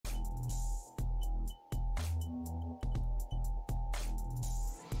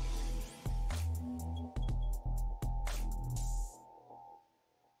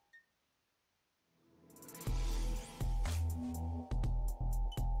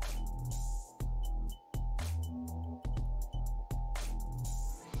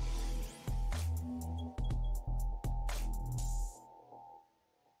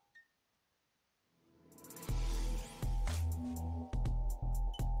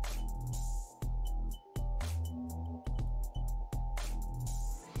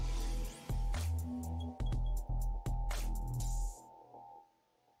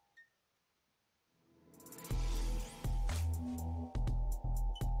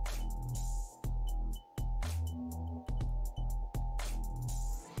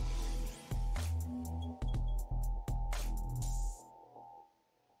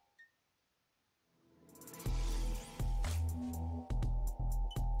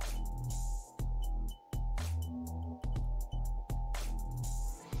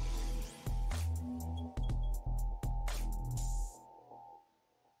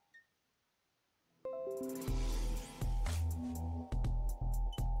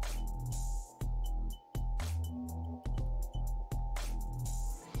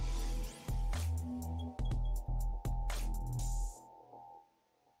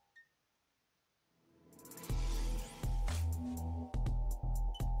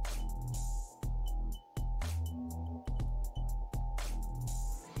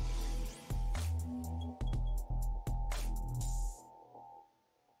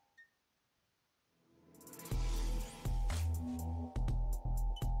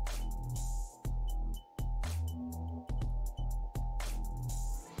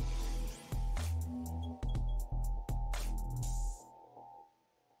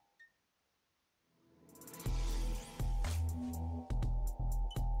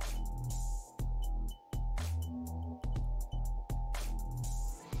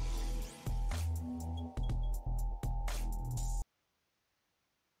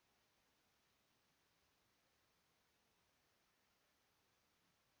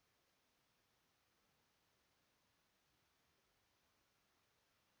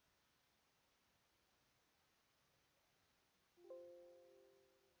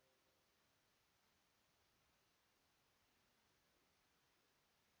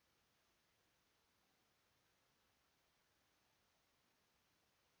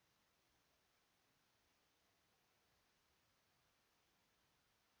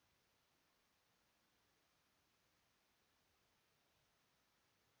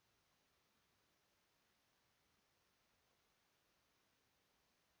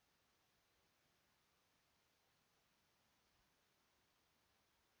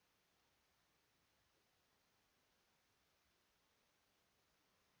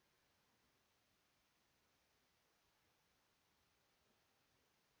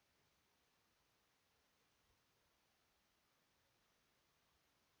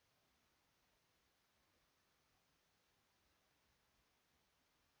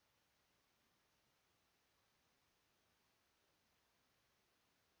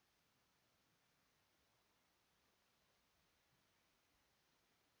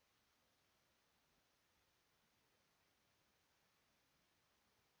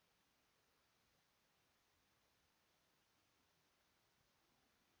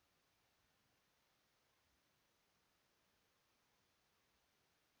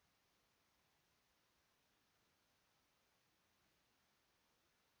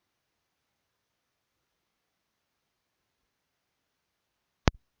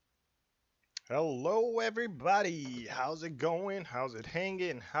Hello, everybody. How's it going? How's it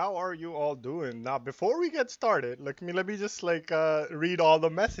hanging? How are you all doing? Now, before we get started, let me just read all the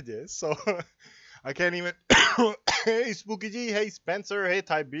messages. So I can't even. Hey, Spooky G. Hey, Spencer. Hey,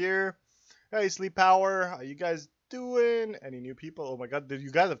 Tybeer. Hey, Sleep Power. How you guys doing? Any new people? Oh my God, you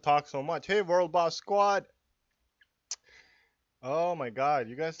guys have talked so much. Hey, World Boss Squad. Oh my God,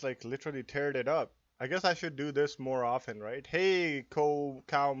 you guys like literally teared it up. I guess I should do this more often, right? Hey, Ko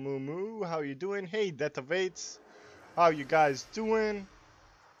Cow Moo Moo, how you doing? Hey, Detavates, how you guys doing?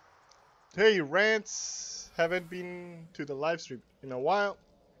 Hey, Rants, haven't been to the live stream in a while.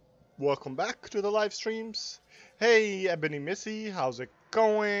 Welcome back to the live streams. Hey, Ebony Missy, how's it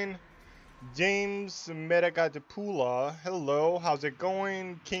going? James Metagatipula, hello, how's it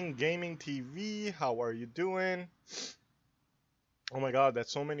going? King Gaming TV, how are you doing? Oh my God,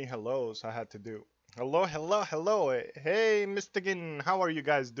 that's so many hellos I had to do. Hello, hello, hello. Hey, Mistigan, how are you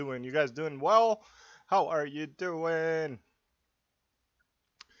guys doing? You guys doing well? How are you doing?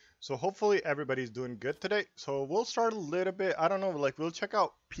 So hopefully everybody's doing good today. So we'll start a little bit, I don't know, like we'll check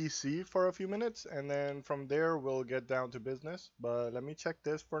out PC for a few minutes and then from there we'll get down to business. But let me check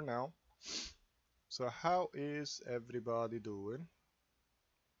this for now. So how is everybody doing?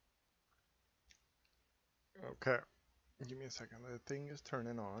 Okay, give me a second. The thing is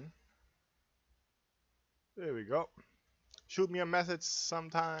turning on. There we go. Shoot me a message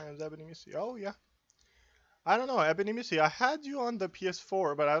sometimes, Ebony Missy. Oh yeah. I don't know, Ebony Missy. I had you on the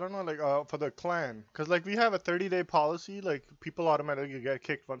PS4, but I don't know, like, for the clan, cause like we have a 30-day policy. Like people automatically get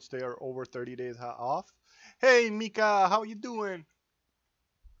kicked once they are over 30 days off. Hey, Mika, how you doing?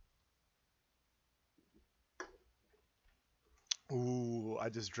 Ooh, I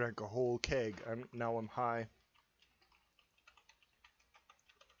just drank a whole keg. Now I'm high.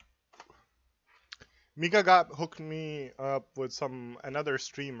 Mika got hooked me up with another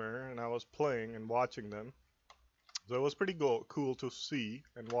streamer, and I was playing and watching them. So it was pretty cool to see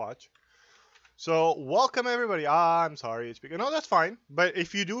and watch. So welcome everybody. I'm sorry, HPK. No, that's fine. But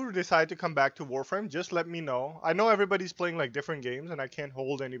if you do decide to come back to Warframe, just let me know. I know everybody's playing like different games, and I can't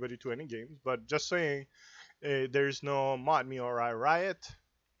hold anybody to any games. But just saying, there's no mod me or I riot.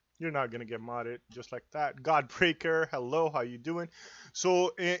 You're not gonna get modded just like that. Godbreaker, hello, how you doing? So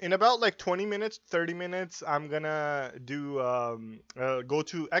in about like 20 minutes, 30 minutes, I'm gonna do go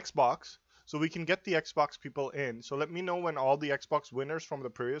to Xbox so we can get the Xbox people in. So let me know when all the Xbox winners from the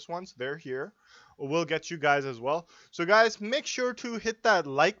previous ones, they're here. We'll get you guys as well. So guys, make sure to hit that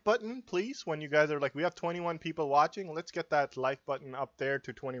like button, please, when you guys are like, we have 21 people watching. Let's get that like button up there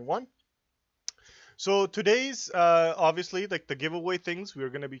to 21. So today's obviously like the giveaway things,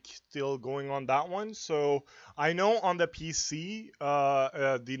 we're gonna be still going on that one. So I know on the PC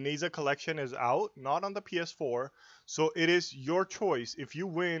the Neza collection is out, not on the PS4. So it is your choice if you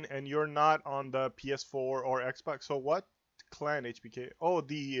win and you're not on the PS4 or Xbox. So what clan HBK? Oh,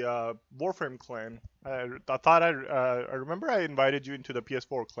 the Warframe clan. I thought I remember I invited you into the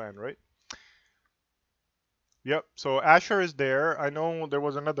PS4 clan, right? Yep. So Asher is there. I know there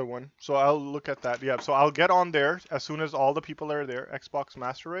was another one, so I'll look at that. Yep. So I'll get on there as soon as all the people are there. Xbox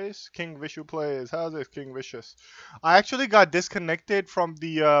Master Race. King Vishu plays. How's it, King Vicious? I actually got disconnected from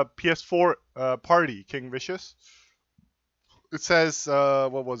the PS4 party, King Vicious. It says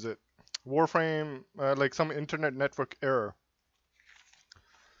what was it? Warframe, like some internet network error.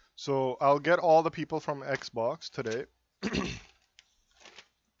 So I'll get all the people from Xbox today.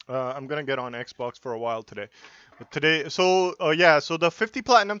 I'm gonna get on Xbox for a while today. But today, so yeah, so the 50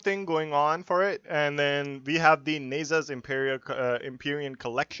 platinum thing going on for it, and then we have the Neza's Empyrean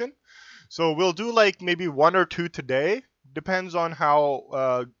collection. So we'll do like maybe one or two today. Depends on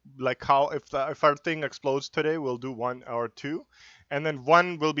how if our thing explodes today, we'll do one or two, and then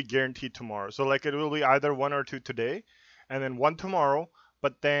one will be guaranteed tomorrow. So like it will be either one or two today, and then one tomorrow.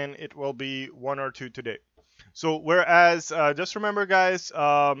 But then it will be one or two today. So whereas, just remember, guys,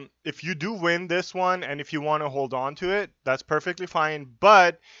 if you do win this one and if you want to hold on to it, that's perfectly fine.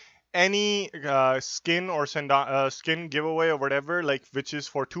 But any skin or skin giveaway or whatever, like which is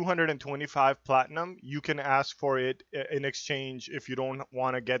for 225 platinum, you can ask for it in exchange if you don't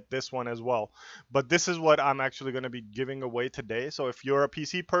want to get this one as well. But this is what I'm actually going to be giving away today. So if you're a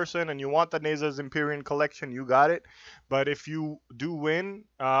PC person and you want the Neza's Empyrean collection, you got it. But if you do win,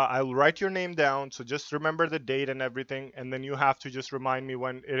 I'll write your name down. So just remember the date and everything, and then you have to just remind me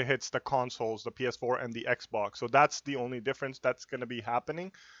when it hits the consoles, the PS4 and the Xbox. So that's the only difference that's going to be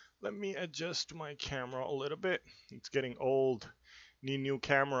happening. Let me adjust my camera a little bit. It's getting old. Need new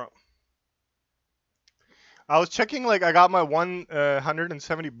camera. I was checking, like, I got my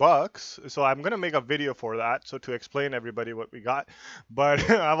 170 bucks, so I'm gonna make a video for that, so to explain everybody what we got. But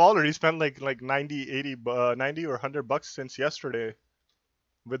I've already spent like 90, 80, 90 or 100 bucks since yesterday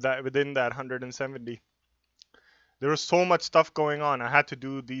with that within that 170. There was so much stuff going on. I had to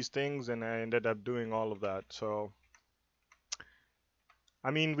do these things, and I ended up doing all of that. So,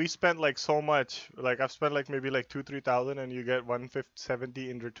 I mean, we spent like so much. Like I've spent like maybe like 2, 3 thousand, and you get 170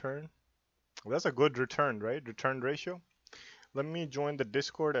 in return. That's a good return, right? Return ratio. Let me join the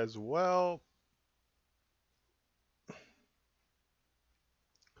Discord as well.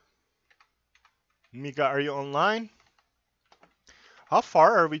 Mika, are you online? How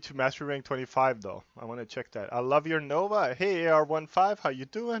far are we to Mastery Rank 25 though? I want to check that. I love your Nova. Hey AR15, how you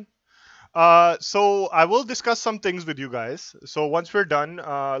doing? So I will discuss some things with you guys. So once we're done,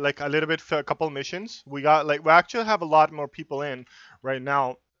 like a little bit for a couple missions, we actually have a lot more people in right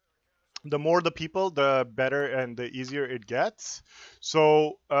now. The more the people, the better and the easier it gets.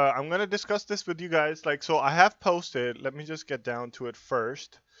 So I'm gonna discuss this with you guys. Like, so I have posted. Let me just get down to it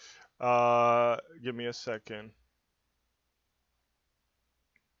first. Give me a second.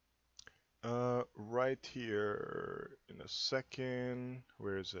 Right here in a second.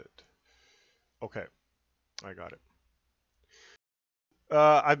 Where is it? Okay, I got it.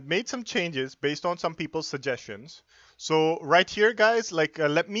 I've made some changes based on some people's suggestions. So right here, guys, like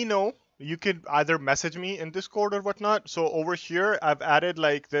let me know. You can either message me in Discord or whatnot. So over here, I've added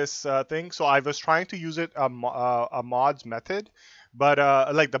like this thing. So I was trying to use it a mods method, but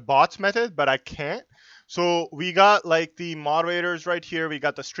like the bots method, but I can't. So we got like the moderators right here. We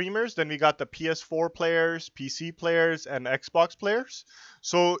got the streamers, then we got the PS4 players, PC players, and Xbox players.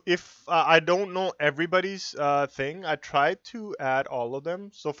 So if I don't know everybody's thing, I tried to add all of them.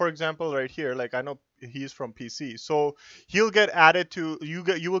 So for example, right here, like I know he's from PC, so he'll get added to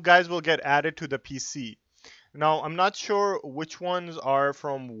you guys will get added to the PC. Now I'm not sure which ones are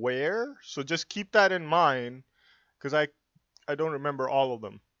from where, so just keep that in mind because I don't remember all of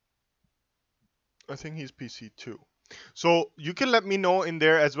them. I think he's PC too. So you can let me know in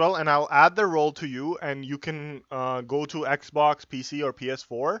there as well, and I'll add the role to you, and you can go to Xbox, PC, or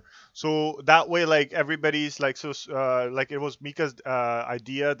PS4. So that way, like everybody's like like it was Mika's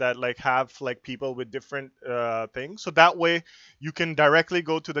idea that like have like people with different things. So that way you can directly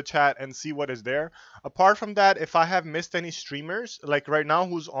go to the chat and see what is there. Apart from that, if I have missed any streamers, like right now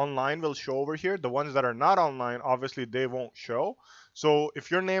who's online will show over here. The ones that are not online, obviously they won't show. So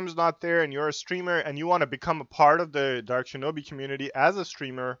if your name's not there and you're a streamer and you want to become a part of the Dark Shinobi community as a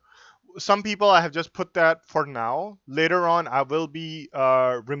streamer, some people I have just put that for now. Later on, I will be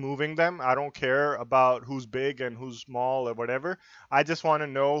removing them. I don't care about who's big and who's small or whatever. I just want to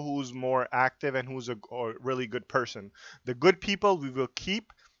know who's more active and who's a really good person. The good people we will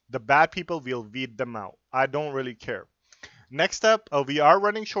keep. The bad people we'll weed them out. I don't really care. Next up, we are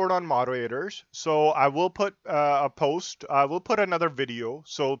running short on moderators, so I will put a post. I will put another video,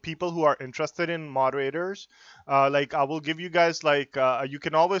 so people who are interested in moderators, like I will give you guys like you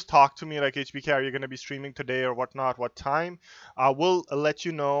can always talk to me like HBK, are you going to be streaming today or whatnot? What time? I will let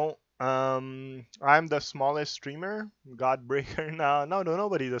you know. I'm the smallest streamer, Godbreaker. No,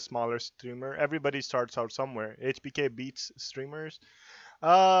 nobody's the smallest streamer. Everybody starts out somewhere. HBK beats streamers.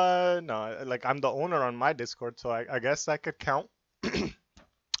 No, like I'm the owner on my Discord, so I guess that could count.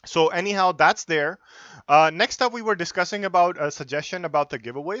 So anyhow, that's there. Next up, we were discussing about a suggestion about the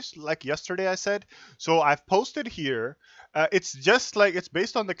giveaways, like yesterday I said. So I've posted here. It's just like it's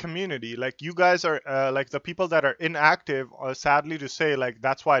based on the community. Like you guys are like the people that are inactive. Sadly to say, like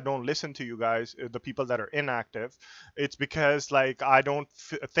that's why I don't listen to you guys. The people that are inactive, it's because like I don't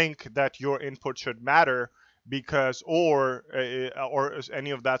think that your input should matter because or any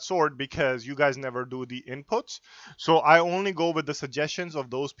of that sort because you guys never do the inputs. So I only go with the suggestions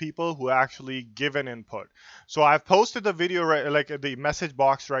of those people who actually give an input. So I've posted the video right like the message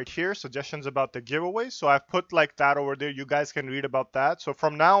box right here, suggestions about the giveaway. So I've put like that over there. You guys can read about that. So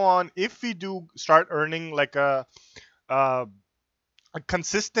from now on, if we do start earning like a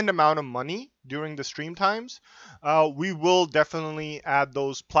consistent amount of money during the stream times, we will definitely add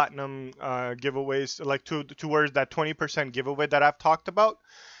those platinum giveaways like towards that 20% giveaway that I've talked about.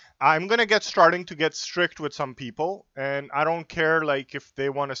 I'm gonna starting to get strict with some people, and I don't care like if they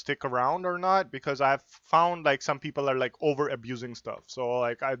want to stick around or not because I've found like some people are like over abusing stuff. So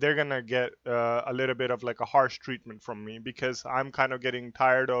like they're gonna get a little bit of like a harsh treatment from me because I'm kind of getting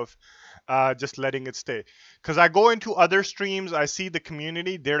tired of just letting it stay. Because I go into other streams, I see the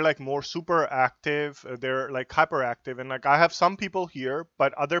community, they're like more super active, they're like hyperactive, and like I have some people here,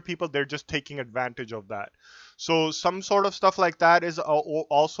 but other people they're just taking advantage of that. So some sort of stuff like that is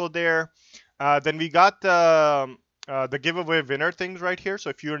also there. Then we got the giveaway winner things right here. So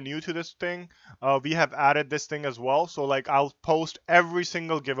if you're new to this thing, we have added this thing as well. So like I'll post every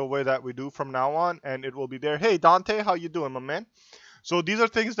single giveaway that we do from now on, and it will be there. Hey Dante, how you doing, my man? So these are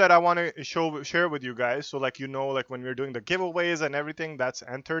things that I want to share with you guys. So like like when we're doing the giveaways and everything, that's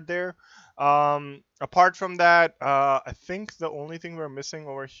entered there. Apart from that, I think the only thing we're missing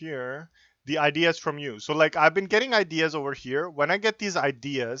over here, the ideas from you. So like I've been getting ideas over here. When I get these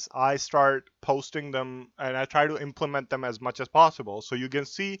ideas, I start posting them and I try to implement them as much as possible. So you can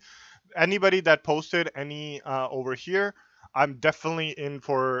see anybody that posted any over here, I'm definitely in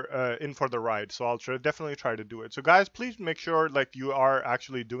for the ride. So I'll definitely try to do it. So guys, please make sure like you are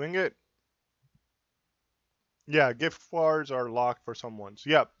actually doing it. Yeah, gift cards are locked for someone. So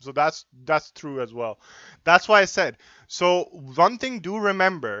yeah, so that's true as well. That's why I said. So one thing do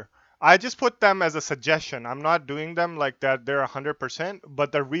remember, I just put them as a suggestion. I'm not doing them like that they're 100%,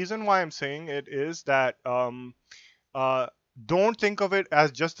 but the reason why I'm saying it is that uh don't think of it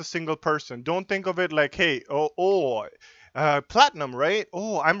as just a single person. Don't think of it like, hey, platinum, right?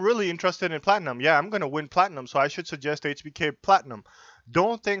 Oh, I'm really interested in platinum. Yeah, I'm gonna win platinum, so I should suggest HBK platinum.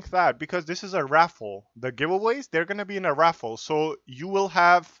 Don't think that, because this is a raffle. The giveaways, they're gonna be in a raffle, so you will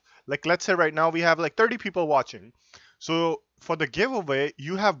have, like, let's say right now we have like 30 people watching. So for the giveaway,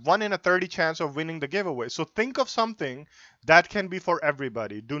 you have 1 in a 30 chance of winning the giveaway. So think of something that can be for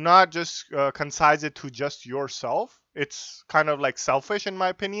everybody. Do not just concise it to just yourself. It's kind of like selfish in my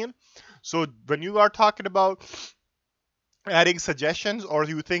opinion. So when you are talking about adding suggestions, or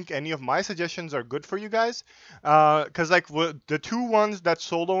you think any of my suggestions are good for you guys, because like the two ones that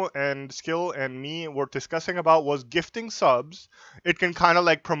Solo and Skill and me were discussing about was gifting subs. It can kind of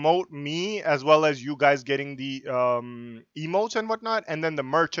like promote me as well as you guys getting the emotes and whatnot, and then the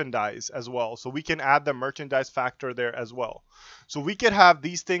merchandise as well, so we can add the merchandise factor there as well. So we could have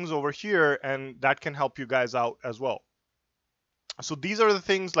these things over here, and that can help you guys out as well. So these are the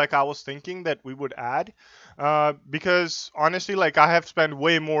things like I was thinking that we would add, because honestly, like I have spent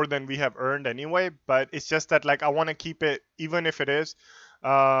way more than we have earned anyway, but it's just that like I want to keep it, even if it is,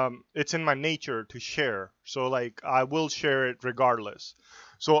 it's in my nature to share, so like I will share it regardless.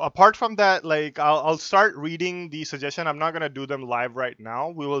 So apart from that, like I'll start reading the suggestion. I'm not going to do them live right now.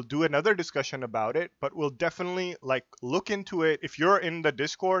 We will do another discussion about it, but we'll definitely like look into it. If you're in the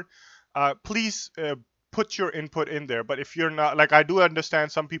Discord, please put your input in there. But if you're not, like, I do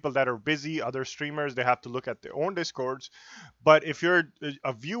understand some people that are busy, other streamers, they have to look at their own Discords. But if you're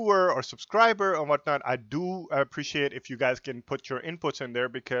a viewer or subscriber or whatnot, I do appreciate if you guys can put your inputs in there,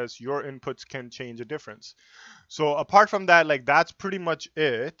 because your inputs can change a difference. So apart from that, like that's pretty much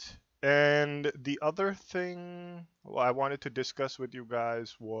it. And the other thing I wanted to discuss with you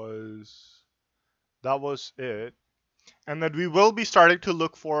guys was, that was it. And that we will be starting to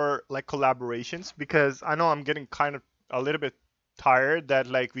look for like collaborations, because I know I'm getting kind of a little bit tired that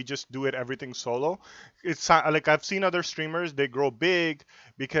like we just do it everything solo. It's like I've seen other streamers, they grow big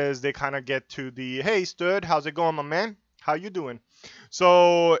because they kind of get to the, hey Stud, how's it going, my man, how you doing?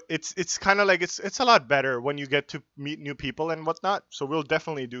 So it's kind of like it's a lot better when you get to meet new people and whatnot. So we'll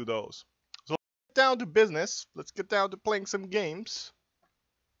definitely do those. So let's get down to business. Let's get down to playing some games.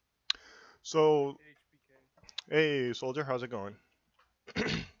 So hey soldier, how's it going?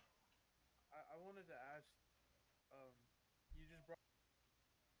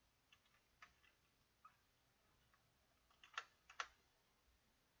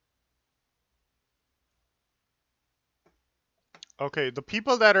 Okay, the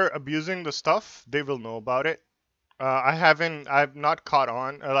people that are abusing the stuff, they will know about it. I've not caught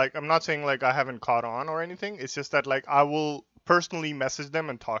on. Like, I'm not saying like I haven't caught on or anything. It's just that like I will personally message them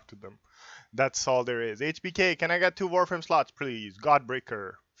and talk to them. That's all there is. HBK, can I get 2 Warframe slots, please?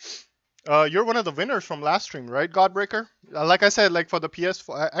 Godbreaker. You're one of the winners from last stream, right, Godbreaker? Like I said, like for the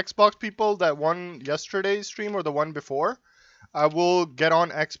Xbox people that won yesterday's stream or the one before, I will get on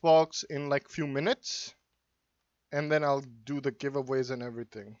Xbox in like few minutes, and then I'll do the giveaways and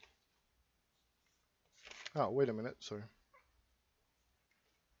everything. Oh, wait a minute, sorry.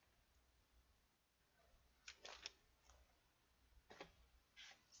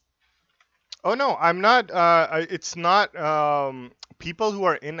 Oh no, I'm not. It's not people who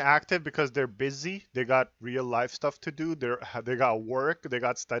are inactive because they're busy. They got real life stuff to do. They got work. They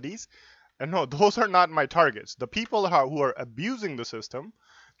got studies. And no, those are not my targets. The people who are abusing the system,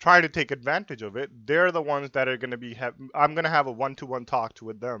 trying to take advantage of it, they're the ones that are going to be. I'm going to have a one-to-one talk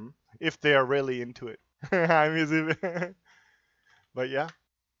with them if they are really into it. I mean, but yeah.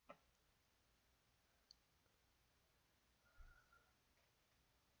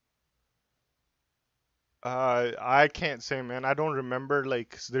 I can't say, man. I don't remember.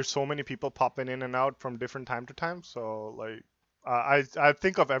 Like, there's so many people popping in and out from different time to time. So, like, I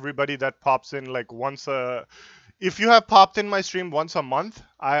think of everybody that pops in like once a. If you have popped in my stream once a month,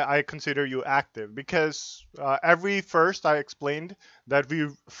 I consider you active because every first I explained that we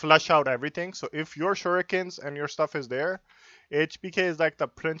flush out everything. So if your shurikens and your stuff is there, HBK is like the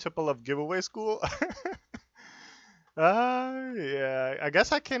principal of giveaway school. Yeah, I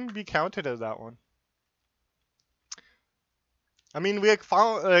guess I can be counted as that one. I mean, we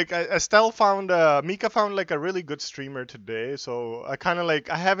found like Estelle found Mika found like a really good streamer today. So I kind of like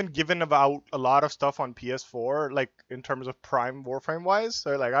I haven't given about a lot of stuff on PS4 like in terms of Prime Warframe wise.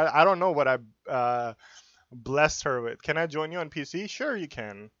 So like I don't know what I blessed her with. Can I join you on PC? Sure, you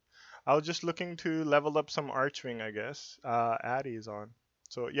can. I was just looking to level up some Archwing, I guess. Addy is on.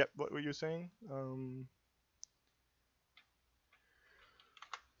 So yep, what were you saying? Mm.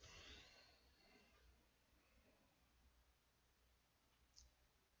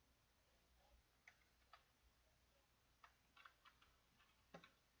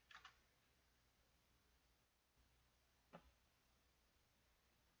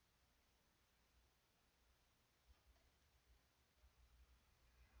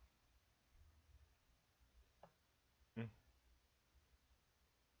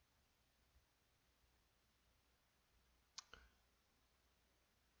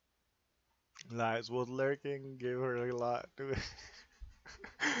 Lies was lurking, gave her a lot.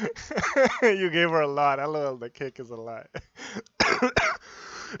 You gave her a lot. LOL, the cake is a lot.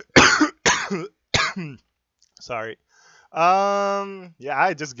 Sorry. Yeah,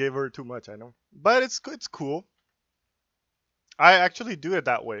 I just gave her too much, I know. But it's cool. I actually do it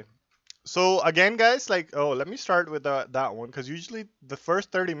that way. So again, guys, like, oh, let me start with that one because usually the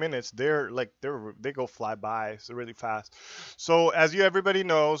first 30 minutes they go fly by so really fast. So as you everybody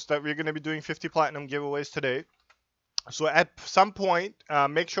knows that we're gonna be doing 50 platinum giveaways today. So at some point,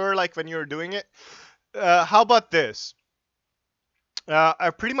 make sure like when you're doing it, how about this?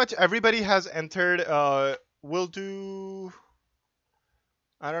 Pretty much everybody has entered. We'll do.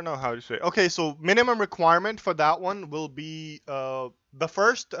 I don't know how to say. Okay, so minimum requirement for that one will be the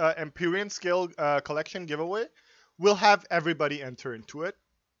first Empyrean Scale collection giveaway. We'll have everybody enter into it.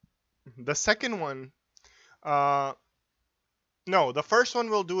 The second one, uh, no, the first one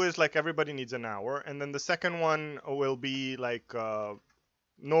we'll do is like everybody needs an hour, and then the second one will be like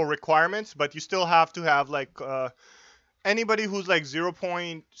no requirements, but you still have to have like anybody who's like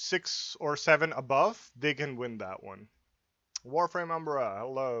 0.6 or 7 above, they can win that one. Warframe Umbra,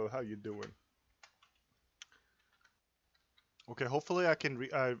 hello, how you doing? Okay, hopefully I can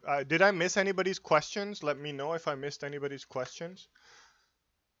did I miss anybody's questions? Let me know if I missed anybody's questions.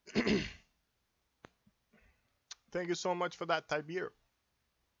 Thank you so much for that, Tibir.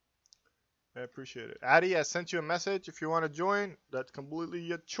 I appreciate it. Addy, I sent you a message. If you want to join, that's completely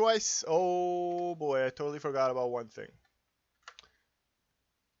your choice. Oh boy, I totally forgot about one thing.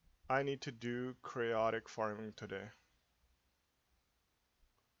 I need to do chaotic farming today.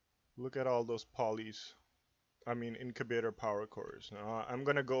 Look at all those polys. I mean incubator power cores. I'm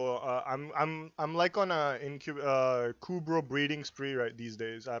gonna go. I'm like on a Kubro breeding spree right these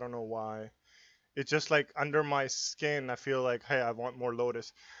days. I don't know why. It's just like under my skin. I feel like, hey, I want more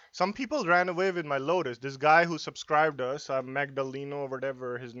Lotus. Some people ran away with my Lotus. This guy who subscribed us, Magdaleno or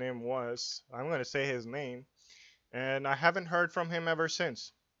whatever his name was. I'm gonna say his name, and I haven't heard from him ever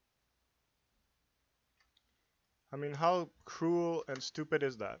since. I mean, how cruel and stupid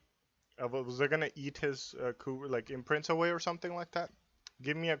is that? Was they gonna eat his like imprints away or something like that?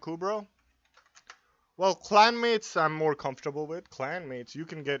 Give me a Kubro. Well, clanmates I'm more comfortable with. Clanmates, you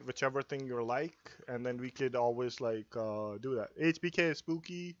can get whichever thing you like, and then we could always like do that. HBK is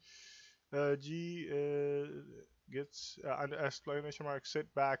spooky. G gets exclamation mark.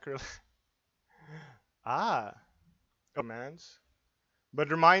 Sit back. Ah, commands. But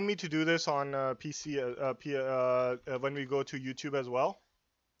remind me to do this on PC when we go to YouTube as well.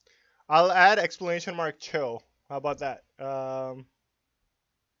 I'll add exclamation mark chill. How about that?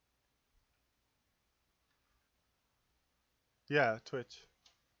 Yeah, Twitch.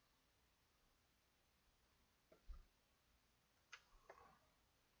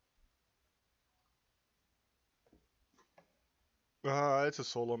 It's a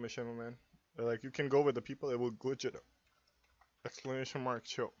solo mission, man. Like you can go with the people, it will glitch it. Exclamation mark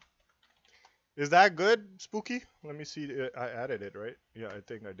chill. Is that good, Spooky? Let me see. I added it, right? Yeah, I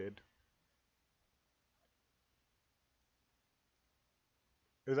think I did.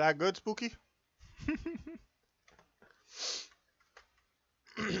 Is that good, Spooky?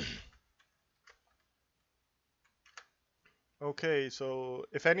 Okay, so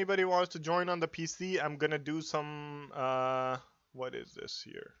if anybody wants to join on the PC, I'm gonna do some what is this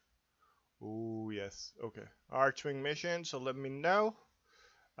here? Oh yes, okay. Archwing mission, so let me know.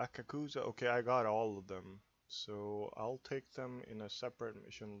 Akakusa, okay, I got all of them. So I'll take them in a separate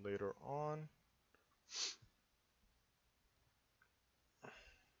mission later on.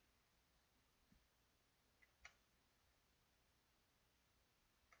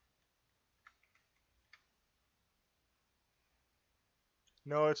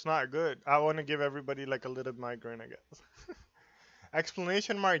 No, it's not good. I want to give everybody like a little migraine, I guess.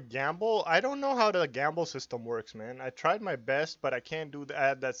 Explanation mark gamble? I don't know how the gamble system works, man. I tried my best, but I can't do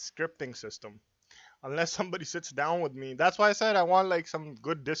that scripting system unless somebody sits down with me. That's why I said I want like some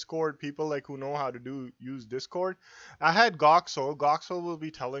good Discord people like who know how to use Discord. I had Goxel. Goxel will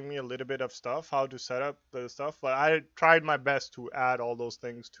be telling me a little bit of stuff, how to set up the stuff, but I tried my best to add all those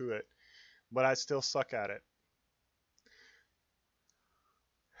things to it, but I still suck at it.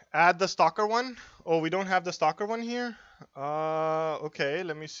 Add the stalker one. Oh, we don't have the stalker one here. Okay,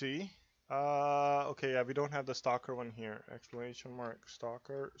 let me see. Okay, yeah, we don't have the stalker one here. Exclamation mark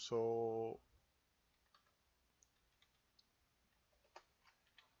stalker. So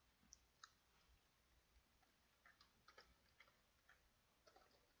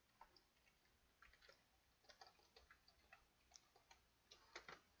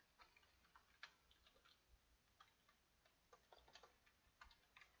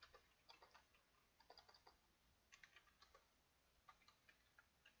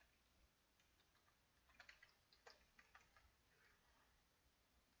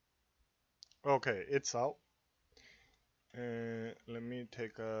okay, it's out. Let me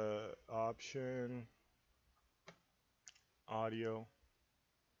take a option audio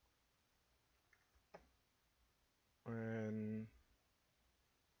and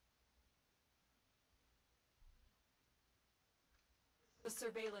The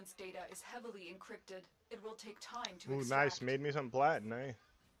surveillance data is heavily encrypted. It will take time to ooh, extract. nice, made me some plat, nice.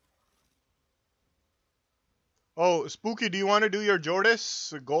 Oh, Spooky, do you want to do your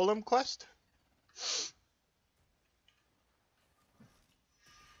Jordis Golem quest?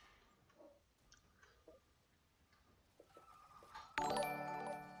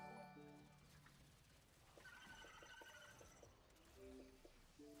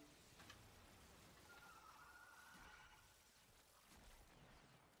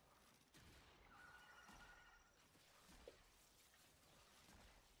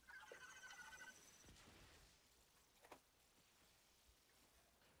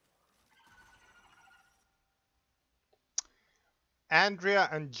 Andrea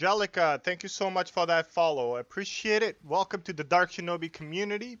Angelica, thank you so much for that follow. I appreciate it. Welcome to the Dark Shinobi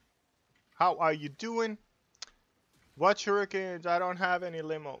community. How are you doing? What shurikens? I don't have any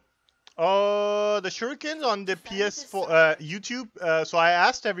limo. Oh, the shurikens on the PS4 YouTube. So I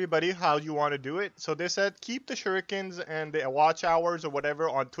asked everybody how you want to do it. So they said keep the shurikens and the watch hours or whatever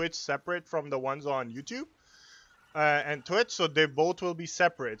on Twitch separate from the ones on YouTube and Twitch. So they both will be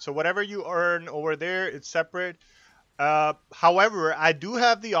separate. So whatever you earn over there, it's separate. However, I do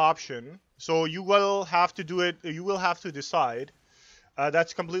have the option. So you will have to do it. You will have to decide.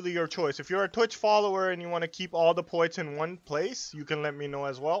 That's completely your choice. If you're a Twitch follower and you want to keep all the points in one place, you can let me know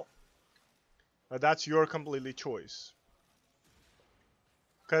as well. That's your completely choice.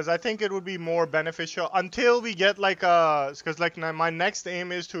 Because I think it would be more beneficial until we get like because like my next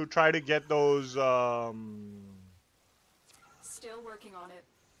aim is to try to get those. Still working on it.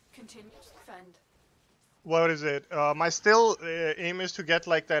 Continue to defend. What is it? My still aim is to get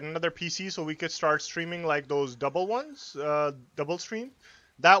like that another PC so we could start streaming like those double ones, double stream.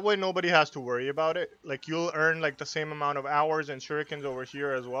 That way nobody has to worry about it. Like you'll earn like the same amount of hours and shurikens over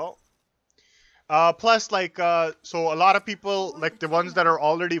here as well. Plus, like, so a lot of people, like the ones that are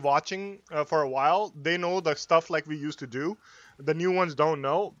already watching for a while, they know the stuff like we used to do. The new ones don't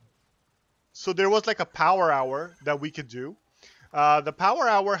know. So there was like a power hour that we could do. The power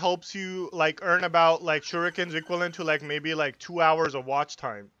hour helps you like earn about like shurikens equivalent to like maybe like 2 hours of watch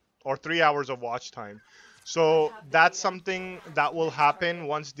time or 3 hours of watch time. So that's something that will happen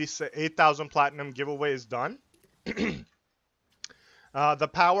once this 8,000 platinum giveaway is done. The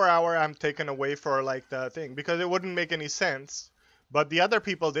power hour I'm taking away for like the thing because it wouldn't make any sense. But the other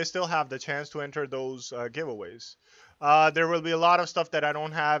people, they still have the chance to enter those giveaways. There will be a lot of stuff that I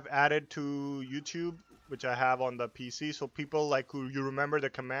don't have added to YouTube, which I have on the PC. So people like who you remember the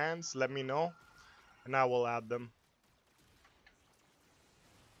commands, let me know, and I will add them.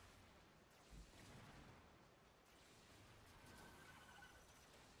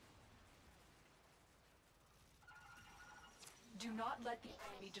 Do not let the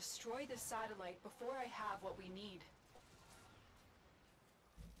enemy destroy the satellite before I have what we need.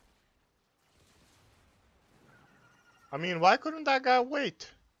 I mean, why couldn't that guy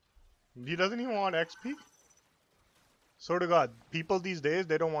wait? He doesn't even want XP. Swear to God, people these days,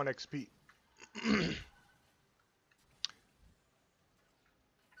 they don't want XP.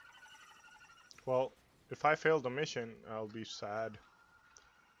 Well, if I fail the mission, I'll be sad.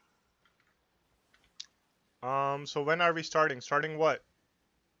 So when are we starting? Starting what?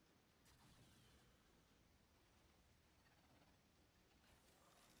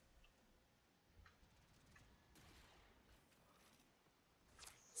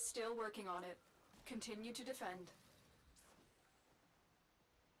 Still working on it. Continue to defend.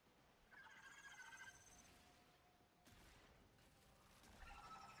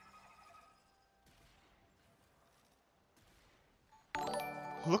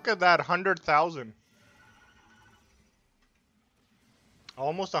 Look at that, 100,000.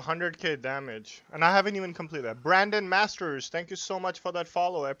 Almost 100k damage. And I haven't even completed that. Brandon Masters, thank you so much for that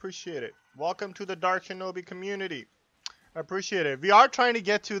follow. I appreciate it. Welcome to the Dark Shinobi community. I appreciate it. We are trying to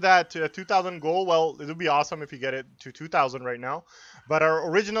get to that 2,000 goal. Well, it would be awesome if you get it to 2,000 right now. But our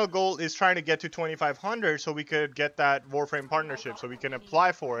original goal is trying to get to 2,500 so we could get that Warframe partnership. So we can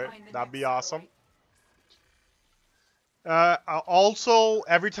apply for it. That'd be awesome. Also,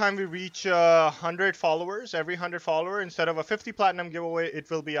 every time we reach 100 followers, every 100 follower, instead of a 50 platinum giveaway, it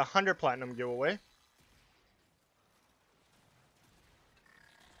will be a 100 platinum giveaway.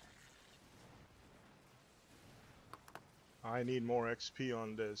 I need more XP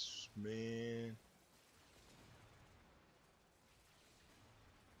on this, man.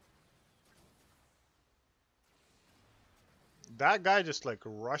 That guy just like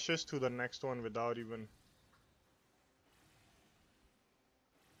rushes to the next one without even...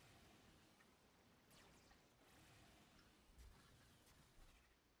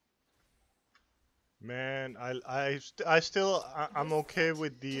 Man, I'm okay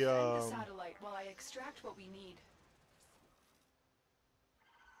with the satellite while I extract what we need.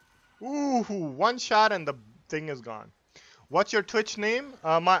 Ooh, one shot and the thing is gone. What's your Twitch name?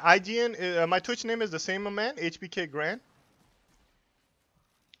 My IGN, my Twitch name is the same, man. HBK Grand.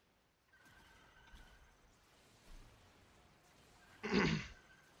 I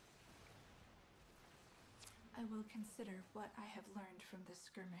will consider what I have learned from this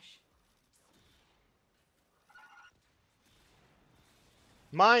skirmish.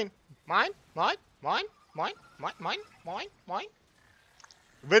 Mine.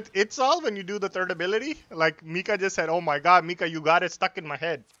 With Itzal, when you do the third ability, like Mika just said, oh my god, Mika, you got it stuck in my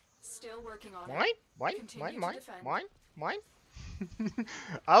head. Still working on Mine. Mine.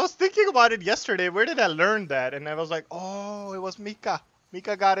 I was thinking about it yesterday. Where did I learn that? And I was like, oh, it was Mika.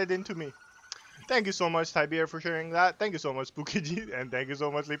 Mika got it into me. Thank you so much, Tybeer, for sharing that. Thank you so much, Spookiji. And thank you so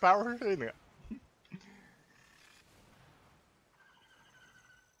much, Lee Power, for sharing that.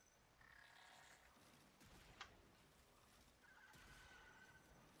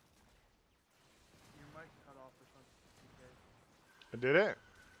 Did it?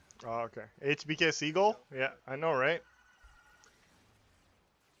 Oh, okay. HBK Seagull? Yeah, I know, right?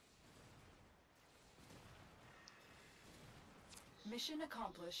 Mission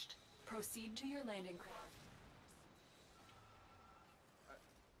accomplished. Proceed to your landing craft.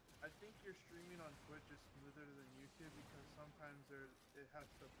 I think your streaming on Twitch is smoother than YouTube because sometimes it has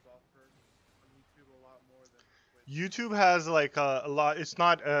to buffer on YouTube a lot more than Twitch. YouTube has like a lot. It's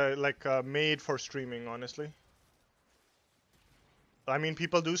not made for streaming, honestly. I mean,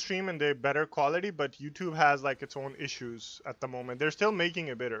 people do stream and they're better quality, but YouTube has like its own issues at the moment. They're still making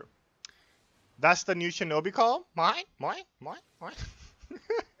it better. That's the new Shinobi call? Mine.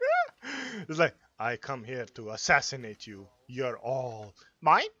 It's like, I come here to assassinate you. You're all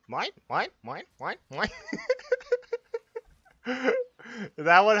mine. Is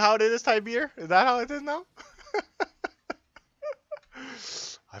that how it is, Tybeer? Is that how it is now?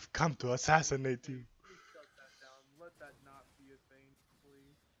 I've come to assassinate you. Shut that down. Let that not be a thing,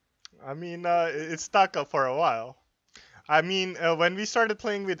 please. I mean, it stuck up for a while. I mean, when we started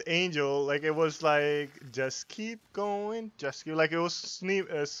playing with Angel, like it was like just keep going, just keep, like it was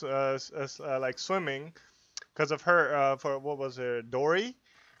like swimming, because of her for what was it, Dory,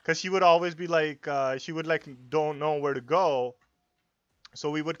 because she would always be like she would like don't know where to go,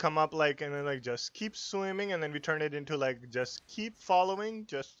 so we would come up like and then like just keep swimming, and then we turn it into like just keep following,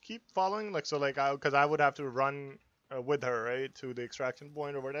 like so like because I would have to run with her right to the extraction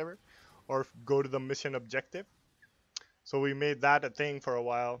point or whatever, or go to the mission objective. So we made that a thing for a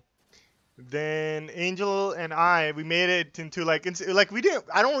while. Then Angel and we made it into like we didn't.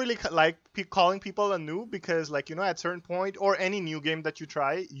 I don't really like calling people a noob because like at certain point or any new game that you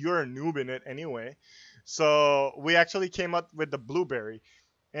try, you're a noob in it anyway. So we actually came up with the blueberry.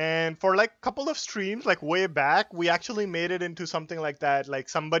 And for like a couple of streams, like way back, we actually made it into something like that, like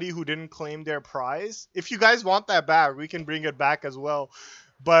somebody who didn't claim their prize. If you guys want that back, we can bring it back as well.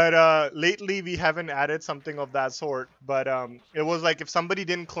 But lately we haven't added something of that sort. But it was like if somebody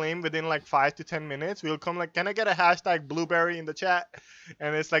didn't claim within like 5 to 10 minutes, we'll come like, can I get a hashtag blueberry in the chat?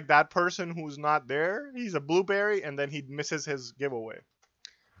 And it's like that person who's not there, he's a blueberry, and then he misses his giveaway.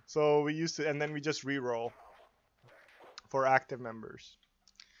 So we used to, and then we just re-roll for active members.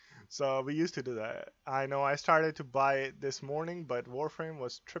 So we used to do that. I know I started to buy it this morning, but Warframe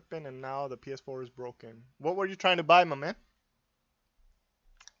was tripping and now the PS4 is broken. What were you trying to buy, my man?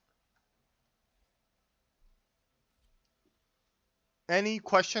 Any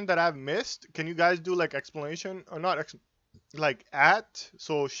question that I've missed? Can you guys do like explanation or not like at,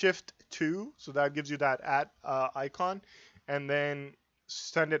 so shift 2, so that gives you that at icon, and then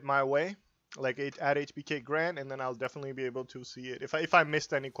send it my way, like at HBK Grant, and then I'll definitely be able to see it if I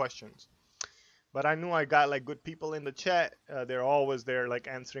missed any questions. But I knew I got like good people in the chat. They're always there like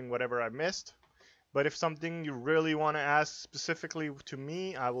answering whatever I missed. But if something you really want to ask specifically to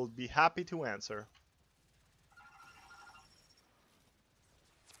me, I will be happy to answer.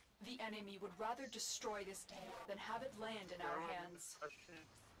 The enemy would rather destroy this tank than have it land in our hands. Question.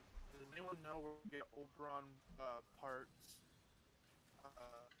 Does anyone know where we get Oberon parts?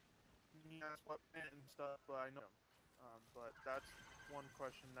 He asked what and stuff, but I know. But that's one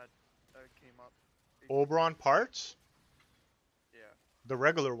question that came up. Oberon parts? Yeah. The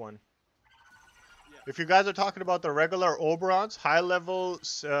regular one. Yeah. If you guys are talking about the regular Oberons, high-level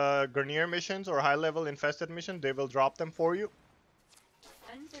Grenier missions or high-level infested missions, they will drop them for you.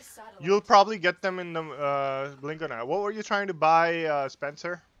 You'll probably get them in the blink of an eye. What were you trying to buy,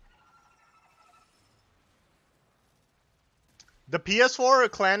 Spencer? The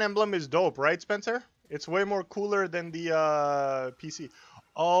PS4 clan emblem is dope, right, Spencer? It's way more cooler than the PC.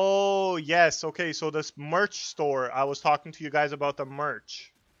 Oh, yes. Okay, so this merch store, I was talking to you guys about the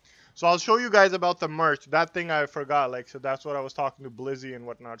merch. So I'll show you guys about the merch. That thing I forgot, like, so that's what I was talking to Blizzy and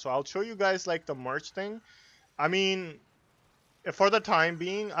whatnot. So I'll show you guys, like, the merch thing. I mean, for the time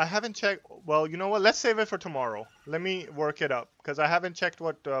being, I haven't checked. Well, you know what? Let's save it for tomorrow. Let me work it up, because I haven't checked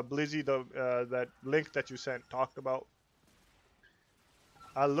what Blizzy, that link that you sent, talked about.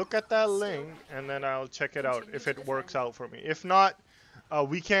 I'll look at that link, and then I'll check it out if it works out for me. If not,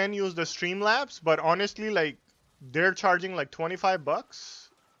 we can use the Streamlabs, but honestly, like, they're charging like 25 bucks,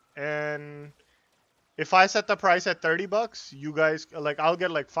 and if I set the price at 30 bucks, you guys, like, I'll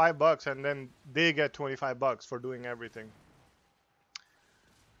get like 5 bucks, and then they get 25 bucks for doing everything.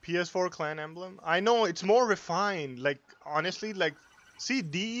 PS4 clan emblem? I know, it's more refined, like, honestly, like, see,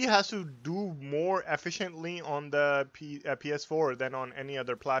 DE has to do more efficiently on the PS4 than on any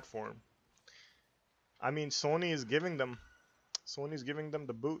other platform. I mean, Sony's giving them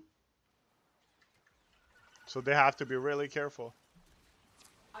the boot. So they have to be really careful.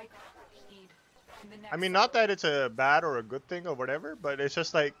 I mean, not that it's a bad or a good thing or whatever, but it's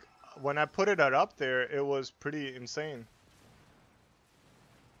just like, when I put it up there, it was pretty insane.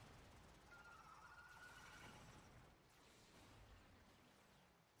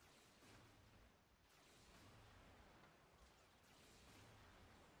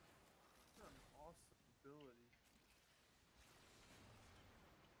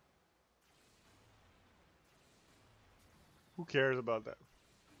 Who cares about that?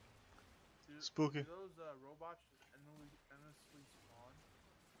 Spooky. Do those robots just endlessly spawn?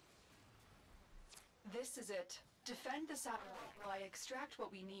 This is it. Defend the satellite while I extract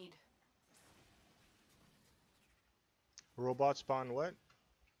what we need. Robot spawn what?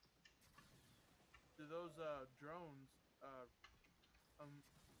 Do those drones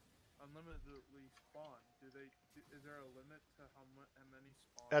unlimitedly spawn? Is there a limit to how many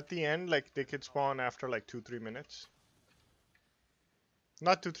spawn? At the end, like, they could spawn after like 2-3 minutes.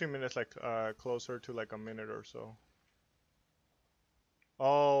 Not 2-3 minutes, like closer to like a minute or so.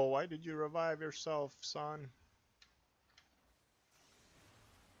 Oh, why did you revive yourself, son?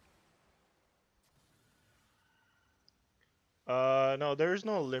 No, there's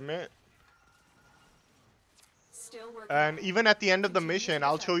no limit. And even at the end of the mission,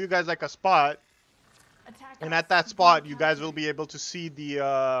 I'll show you guys like a spot. And at that spot, you guys will be able to see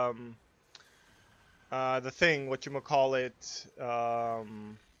the thing, whatchamacallit,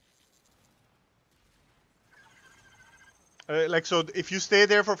 like, so if you stay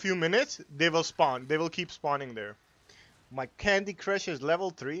there for a few minutes, they will spawn. They will keep spawning there. My Candy Crush is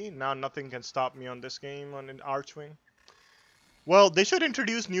level 3. Now nothing can stop me on this game on an Archwing. Well, they should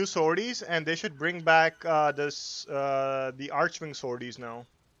introduce new sorties, and they should bring back the Archwing sorties now.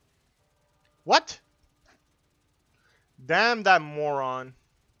 What? Damn that moron.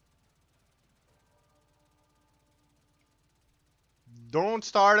 Don't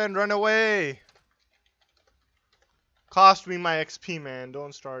start and run away. Cost me my XP, man.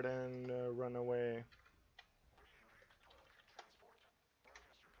 Don't start and run away.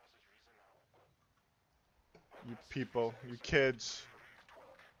 You people, you kids.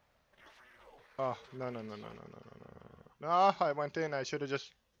 Oh, no, no, no, no, no, no, no, no. No, I went in. I should have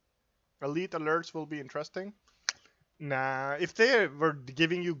just... Elite alerts will be interesting. Nah, if they were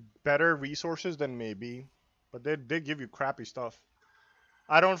giving you better resources, then maybe. But they give you crappy stuff.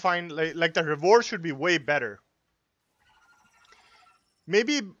 I don't find... Like the reward should be way better.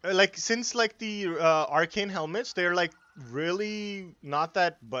 Maybe, like, since, like, the arcane helmets, they're, like, really not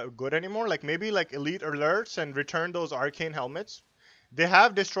that good anymore. Like, maybe, like, elite alerts and return those arcane helmets. They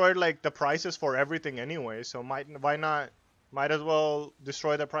have destroyed, like, the prices for everything anyway, so why not? Might as well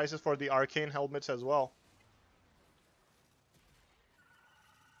destroy the prices for the arcane helmets as well.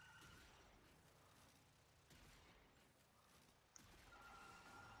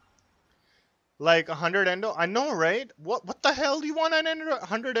 Like 100 endo? I know, right? What the hell do you want an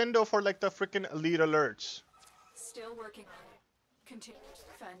 100 endo for, like, the freaking elite alerts? Still working on it. Continue to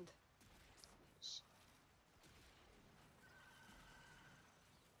defend.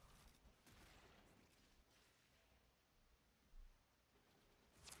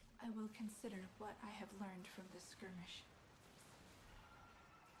 I will consider what I have learned from this skirmish.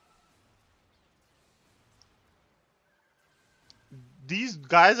 These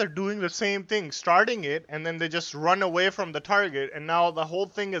guys are doing the same thing, starting it, and then they just run away from the target, and now the whole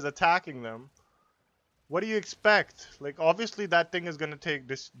thing is attacking them. What do you expect? Like, obviously that thing is gonna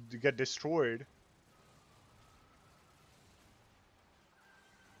get destroyed.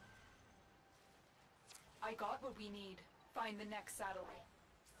 I got what we need. Find the next satellite.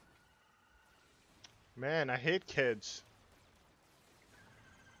 Man, I hate kids.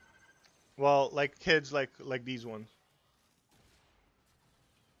 Well, like kids like these ones.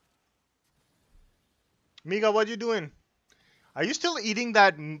 Miga, what you doing? Are you still eating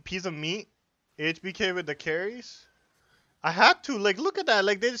that piece of meat? HBK with the carries? I had to. Like, look at that.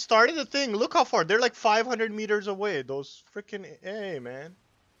 Like, they started the thing. Look how far. They're like 500 meters away. Those freaking... Hey, man.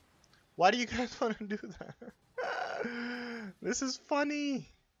 Why do you guys want to do that? This is funny.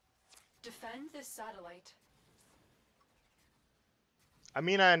 Defend this satellite. I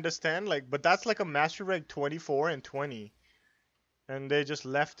mean, I understand. Like, but that's like a Master Rank 24 and 20. And they just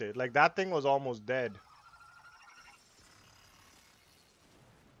left it. Like, that thing was almost dead.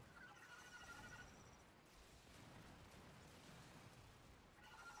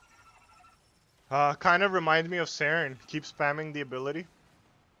 Kind of reminds me of Saren. Keep spamming the ability.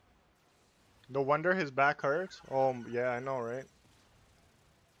 No wonder his back hurts. Oh, yeah, I know, right?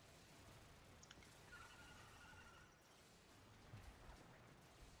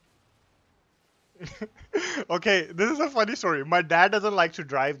 Okay, this is a funny story. My dad doesn't like to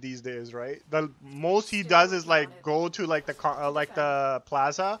drive these days, right? The most he does is like go to like the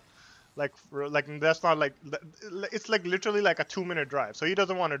plaza, like that's not like it's like literally like a 2-minute drive. So he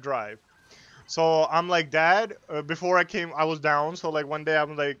doesn't want to drive. So I'm like, Dad, before I came, I was down. So like one day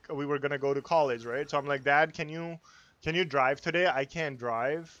I'm like, we were gonna go to college, right? So I'm like, Dad, can you drive today? I can't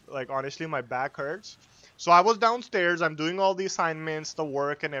drive. Like, honestly, my back hurts. So I was downstairs. I'm doing all the assignments, the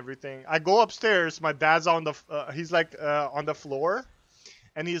work, and everything. I go upstairs. My dad's on the he's like on the floor,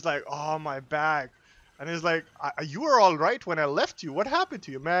 and he's like, oh, my back. And he's like, you were all right when I left you. What happened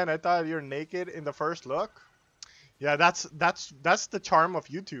to you, man? I thought you're naked in the first look. Yeah, that's the charm of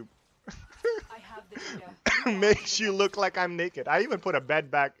YouTube. I have the data. Makes you look like I'm naked. I even put a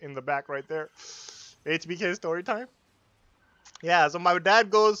bed back in the back right there. HBK story time. Yeah, so my dad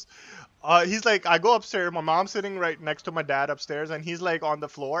goes, he's like, I go upstairs, my mom's sitting right next to my dad upstairs, and he's like on the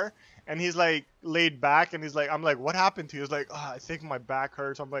floor, and he's like laid back, and he's like, I'm like, what happened to you? He's like, oh, I think my back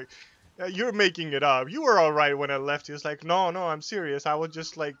hurts. I'm like, you're making it up. You were all right when I left. He's like, no, I'm serious. I was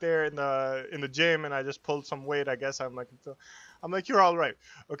just like there in the gym, and I just pulled some weight, I guess. I'm like, you're all right.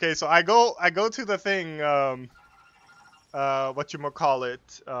 Okay, so I go to the thing,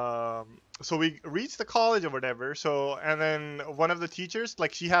 whatchamacallit, so we reached the college or whatever. So, and then one of the teachers,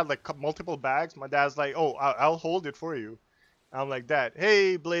 like, she had like multiple bags. My dad's like, oh, I'll hold it for you. I'm like, Dad,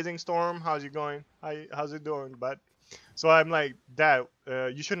 hey, Blazing Storm, how's it going? How's it doing, bud? So I'm like, Dad,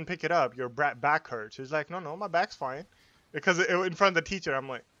 you shouldn't pick it up. Your back hurts. He's like, no, my back's fine. Because in front of the teacher, I'm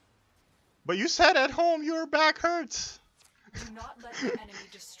like, but you said at home your back hurts. Do not let the enemy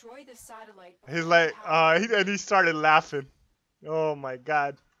destroy the satellite. He's like, and he started laughing. Oh my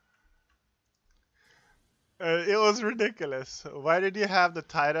God. It was ridiculous. Why did you have the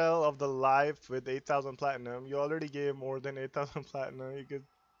title of the live with 8,000 platinum? You already gave more than 8,000 platinum. You could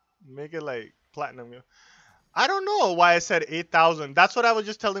make it like platinum. I don't know why I said 8,000. That's what I was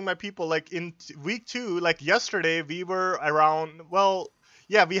just telling my people. Like in week 2, like yesterday, we were around. Well,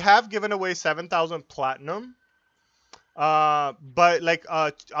 yeah, we have given away 7,000 platinum. But like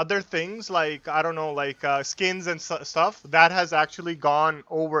other things like I don't know, like skins and stuff that has actually gone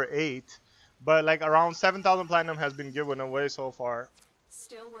over 8. But like around 7,000 platinum has been given away so far.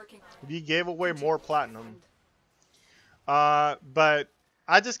 Still working on it. We gave away Continue, more my platinum. friend. But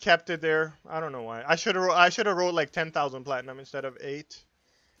I just kept it there. I don't know why. I should have wrote like 10,000 platinum instead of 8.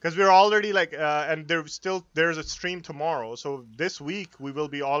 Because we're already like and there's a stream tomorrow. So this week we will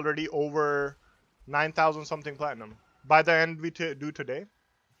be already over 9,000 something platinum. By the end we do today.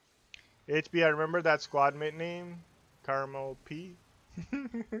 HB, I remember that squad mate name. Caramel P.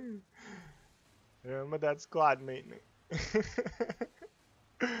 Remember that squad mate name.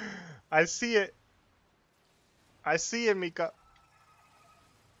 I see it. I see it, Mika.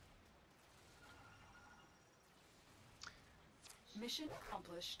 Mission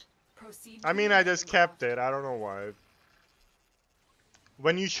accomplished. Proceed. I to mean, the I just landing kept craft. it. I don't know why.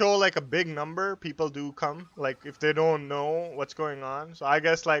 When you show like a big number, people do come. Like if they don't know what's going on. So I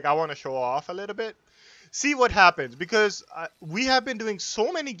guess like I want to show off a little bit. See what happens because we have been doing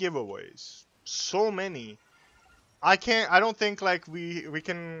so many giveaways. So many. I don't think like we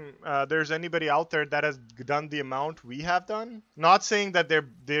can there's anybody out there that has done the amount we have done. Not saying that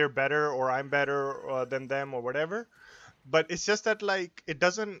they're better or I'm better than them or whatever, but it's just that like it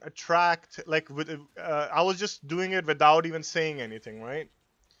doesn't attract like with I was just doing it without even saying anything, right?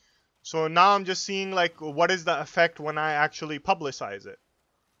 So now I'm just seeing like what is the effect when I actually publicize it.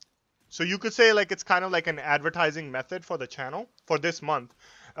 So you could say like it's kind of like an advertising method for the channel for this month.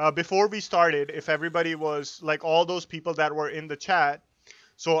 Before we started, if everybody was like all those people that were in the chat,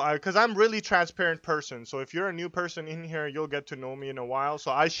 so because I'm really transparent person, so if you're a new person in here, you'll get to know me in a while. So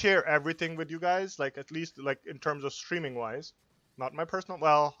I share everything with you guys, like at least like in terms of streaming wise, not my personal.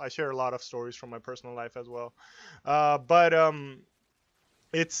 Well, I share a lot of stories from my personal life as well, but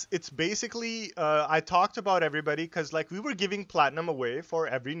it's basically I talked about everybody because like we were giving platinum away for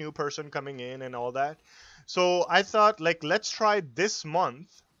every new person coming in and all that. So I thought like let's try this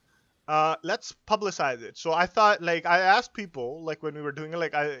month. Let's publicize it. So I thought like I asked people like when we were doing it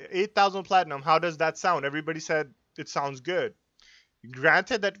like 8,000 platinum. How does that sound? Everybody said it sounds good.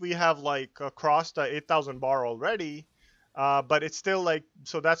 Granted that we have like crossed the 8,000 bar already, but it's still like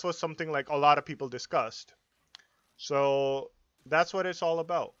so that's what something like a lot of people discussed. So that's what it's all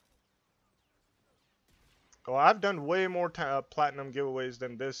about. Oh, I've done way more platinum giveaways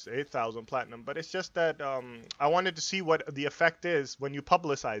than this 8,000 platinum, but it's just that I wanted to see what the effect is when you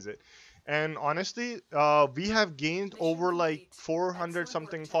publicize it. And honestly, we have gained Mission over like complete. 400 Excellent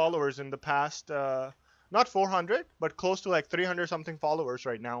something work, Tempo. followers in the past, not 400, but close to like 300 something followers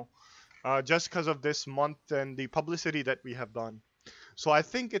right now, just because of this month and the publicity that we have done. So I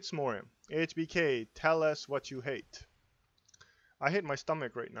think it's more. HBK, tell us what you hate. I hate my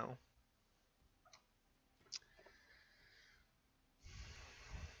stomach right now.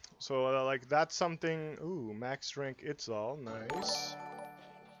 So like that's something. Ooh, max drink. It's all nice.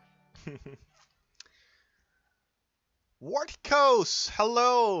 Warticos,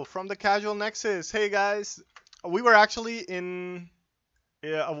 hello from the Casual Nexus. Hey guys, we were actually in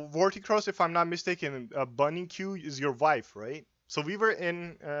Vorticross, if I'm not mistaken. Bunny Q is your wife, right? So we were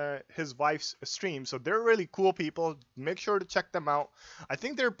in his wife's stream. So they're really cool people. Make sure to check them out. I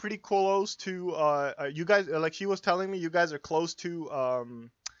think they're pretty close to you guys. Like she was telling me, you guys are close to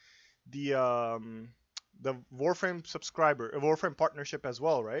the Warframe Warframe partnership as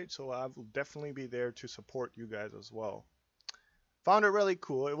well, right? So I will definitely be there to support you guys as well. Found it really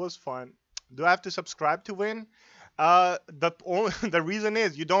cool. It was fun. Do I have to subscribe to win? The reason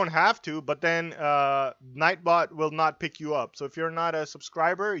is you don't have to, but then Nightbot will not pick you up. So if you're not a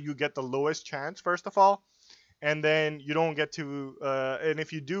subscriber, you get the lowest chance first of all, and then you don't get to. And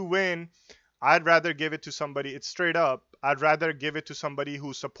if you do win, I'd rather give it to somebody. It's straight up. I'd rather give it to somebody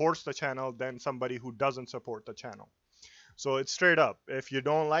who supports the channel than somebody who doesn't support the channel. So it's straight up. If you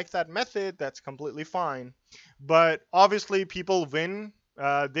don't like that method, that's completely fine. But obviously, people win.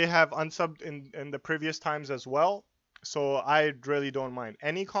 They have unsubbed in the previous times as well. So I really don't mind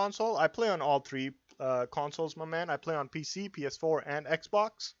any console. I play on all three consoles, my man. I play on PC, PS4, and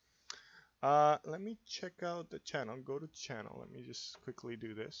Xbox. Let me check out the channel. Go to channel. Let me just quickly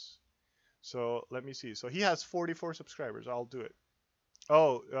do this. So let me see. So he has 44 subscribers. I'll do it.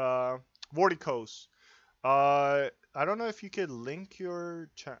 Oh, Vorticos. I don't know if you could link your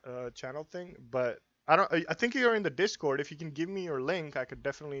channel thing, but I think you're in the Discord. If you can give me your link, I could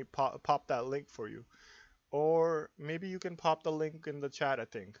definitely pop that link for you. Or maybe you can pop the link in the chat. I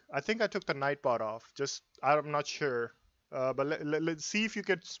think I took the Nightbot off. Just I'm not sure. But let's see if you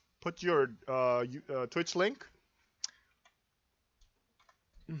could put your Twitch link.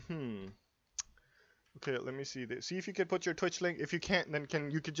 Okay, let me see this. See if you can put your Twitch link. If you can't,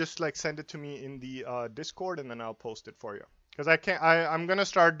 then you could just like send it to me in the Discord, and then I'll post it for you. Because I can't. I'm gonna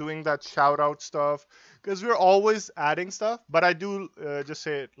start doing that shout out stuff. Because we're always adding stuff, but I do just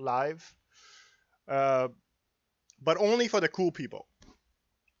say it live. But only for the cool people.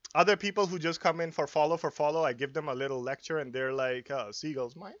 Other people who just come in for follow, I give them a little lecture, and they're like, oh,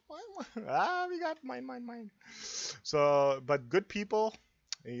 seagulls, mine. Ah, we got mine. So, but good people,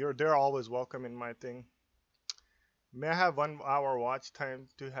 they're always welcome in my thing. May I have 1 hour watch time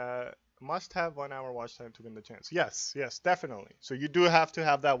to have? Must have 1 hour watch time to win the chance. Yes, definitely. So you do have to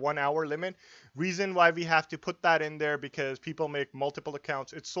have that 1 hour limit. Reason why we have to put that in there, because people make multiple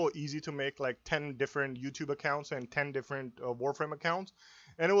accounts. It's so easy to make like 10 different YouTube accounts and 10 different Warframe accounts.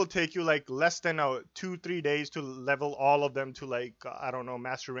 And it will take you like less than 2-3 days to level all of them to like, I don't know,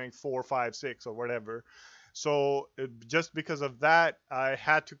 master rank 4, 5, 6 or whatever. So just because of that, I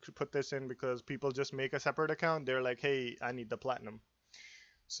had to put this in, because people just make a separate account. They're like, hey, I need the platinum.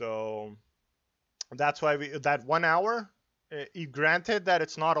 So that's why that 1 hour, granted that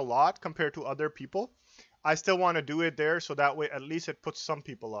it's not a lot compared to other people, I still want to do it there, so that way at least it puts some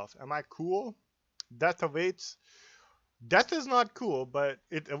people off. Am I cool? Death awaits. Death is not cool, but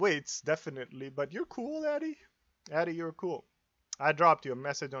it awaits definitely. But you're cool, Addy. Addy, you're cool. I dropped you a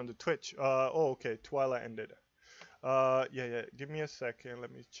message on the Twitch. Oh, okay. Twilight ended. Yeah. Give me a second.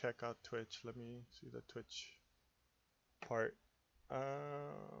 Let me check out Twitch. Let me see the Twitch part.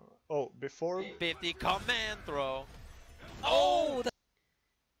 Oh, before 50 command throw. Oh,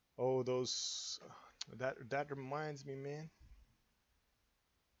 those. That reminds me, man.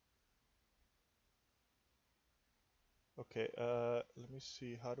 Okay. Let me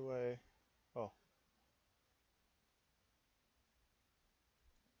see. How do I? Oh.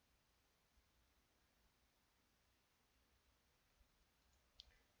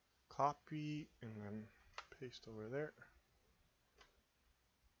 Copy and then paste over there.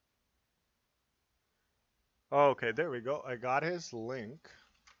 Okay, there we go. I got his link.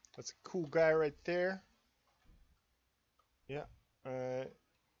 That's a cool guy right there. Yeah.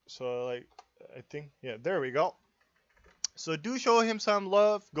 So like, I think, yeah, there we go. So do show him some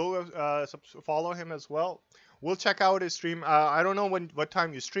love. Go follow him as well. We'll check out his stream. I don't know what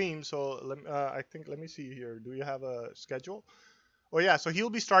time you stream. So let me see here. Do you have a schedule? Oh yeah, so he'll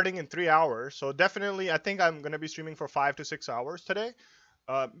be starting in 3 hours. So definitely, I think I'm gonna be streaming for 5 to 6 hours today.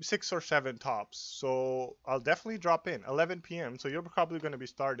 6 or 7 tops. So I'll definitely drop in 11 p.m. So you're probably going to be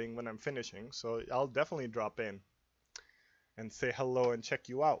starting when I'm finishing. So I'll definitely drop in and say hello and check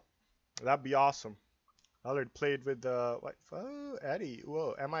you out. That'd be awesome. I already played with what? Oh, Eddie.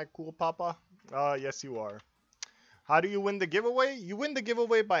 Whoa, am I cool, Papa? Yes, you are. How do you win the giveaway? You win the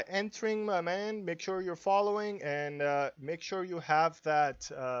giveaway by entering, my man. Make sure you're following, and make sure you have that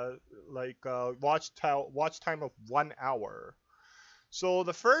watch time of 1 hour. So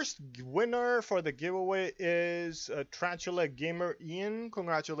the first winner for the giveaway is Tarantula Gamer Ian.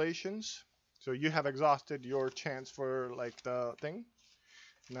 Congratulations. So you have exhausted your chance for like the thing.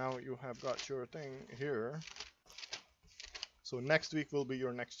 Now you have got your thing here. So next week will be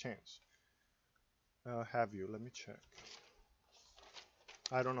your next chance. Have you? Let me check.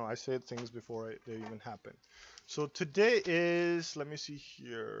 I don't know. I said things before they even happen. So today is, let me see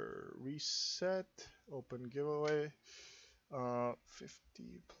here. Reset. Open giveaway.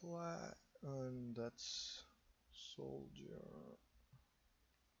 50 plat, and that's Soldier,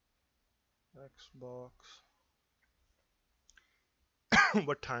 Xbox.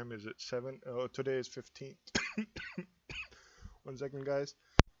 What time is it? 7? Oh, today is 15th. 1 second, guys.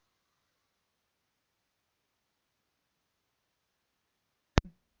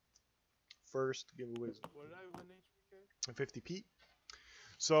 First giveaways. What did I win HBK? 50p.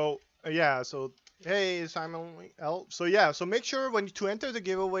 So yeah, so hey Simon L. So yeah, so make sure to enter the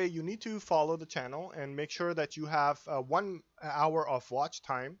giveaway, you need to follow the channel and make sure that you have 1 hour of watch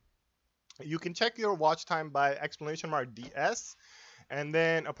time. You can check your watch time by !DS, and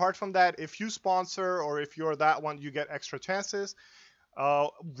then apart from that, if you sponsor or if you're that one, you get extra chances.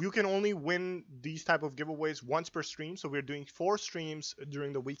 You can only win these type of giveaways once per stream, so we're doing 4 streams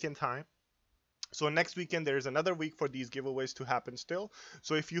during the weekend time. So next weekend, there's another week for these giveaways to happen still.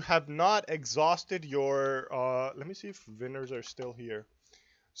 So if you have not exhausted your, let me see if winners are still here.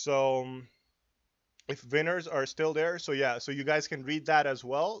 So if winners are still there. So yeah, so you guys can read that as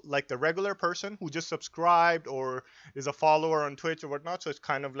well. Like the regular person who just subscribed or is a follower on Twitch or whatnot. So it's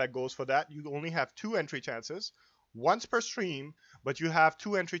kind of like goes for that. You only have two entry chances, once per stream, but you have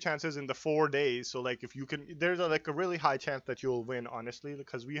two entry chances in the 4 days. So like if you can, there's like a really high chance that you'll win, honestly,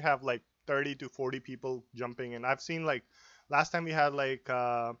 because we have like 30 to 40 people jumping in. I've seen like last time we had like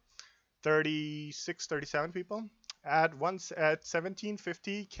 36, 37 people. At once at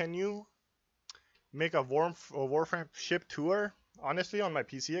 1750, can you make a Warframe ship tour? Honestly, on my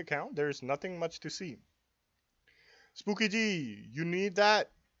PC account, there's nothing much to see. Spooky G, you need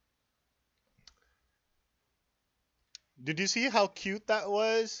that? Did you see how cute that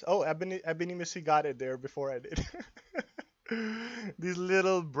was? Oh, Ebony Missy got it there before I did. These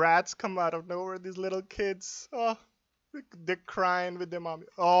little brats come out of nowhere. These little kids. Oh, they're crying with their mommy.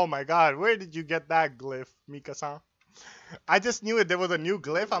 Oh my God, where did you get that glyph, Mika-san? I just knew it. There was a new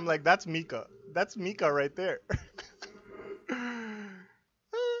glyph. I'm like, that's Mika. That's Mika right there. HBK.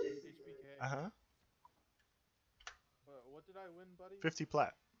 Uh-huh. What did I win, buddy? 50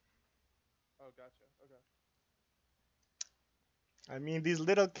 plat. Oh, gotcha. Okay. I mean, these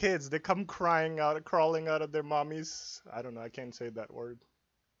little kids, they come crying out, crawling out of their mommies. I don't know. I can't say that word.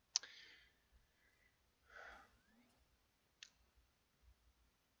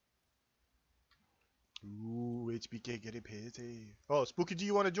 Ooh, HBK getting busy. Oh, Spooky G,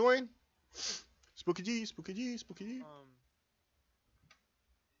 you want to join? Spooky G, Spooky G, Spooky G.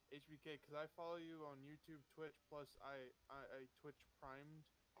 HBK, because I follow you on YouTube, Twitch, plus I Twitch primed,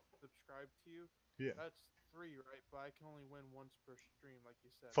 subscribe to you. Yeah. That's free, right? But I can only win once per stream, like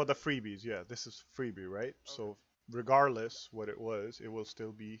you said. For the right? freebies, yeah. This is freebie, right? Okay. So regardless what it was, it will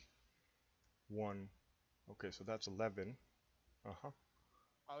still be 1. Okay, so that's 11. Uh-huh.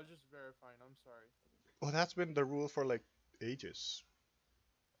 I was just verifying. I'm sorry. Well, that's been the rule for like ages.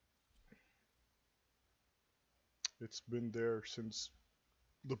 It's been there since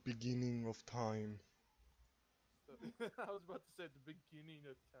the beginning of time. So, I was about to say the beginning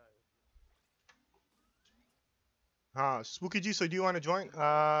of time. Spooky G, so do you want to join?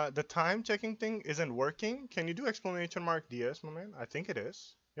 The time checking thing isn't working. Can you do exclamation mark DS, my man? I think it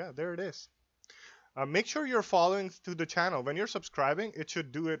is. Yeah, there it is. Make sure you're following to the channel. When you're subscribing, it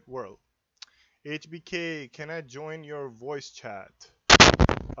should do it well. HBK, can I join your voice chat?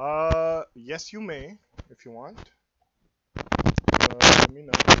 Yes, you may, if you want. Let me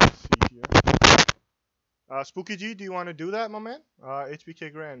know. Let's see here. Spooky G, do you want to do that, my man?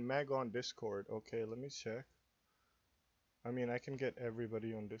 HBK Grand, Meg on Discord. Okay, let me check. I mean, I can get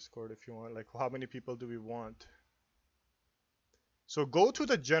everybody on Discord if you want. Like, how many people do we want? So go to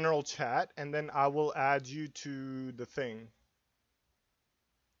the general chat, and then I will add you to the thing.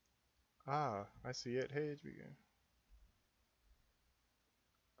 Ah, I see it. Hey, HBK.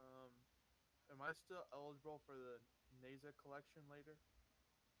 Am I still eligible for the Neza collection later?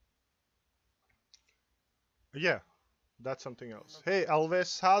 Yeah, that's something else. Okay. Hey,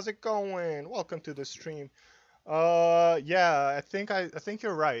 Elvis, how's it going? Welcome to the stream. Yeah, I think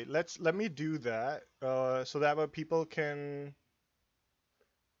you're right. Let me do that. So that way people can.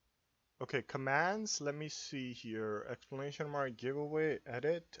 Okay, commands. Let me see here. Exclamation mark giveaway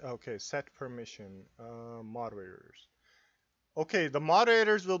edit. Okay, set permission. Moderators. Okay, the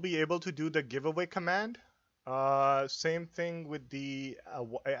moderators will be able to do the giveaway command. Same thing with the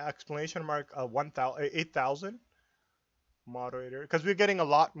exclamation mark 8,000 moderator, because we're getting a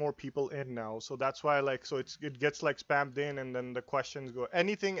lot more people in now, so that's why like it gets like spammed in, and then the questions go.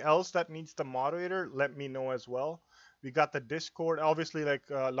 Anything else that needs the moderator, let me know as well. We got the Discord. Obviously, like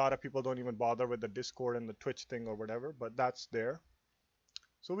a lot of people don't even bother with the Discord and the Twitch thing or whatever, but that's there.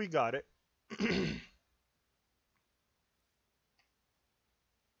 So we got it.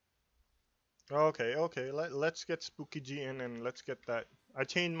 Okay. Let's get Spooky G in, and let's get that. I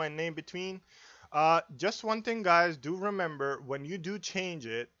changed my name between. Just one thing, guys. Do remember when you do change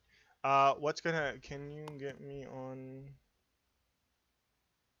it. Can you get me on?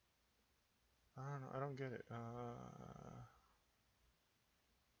 I don't know. I don't get it.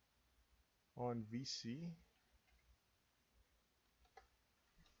 On VC.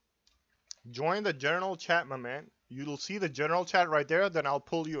 Join the general chat, my man. You'll see the general chat right there. Then I'll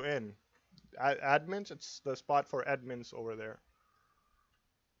pull you in. Admins, it's the spot for admins over there.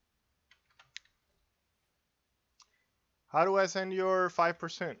 How do I send your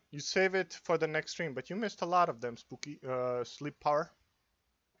 5%? You save it for the next stream, but you missed a lot of them, Spooky. Sleep Power.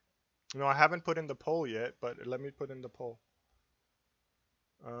 No, I haven't put in the poll yet, but let me put in the poll.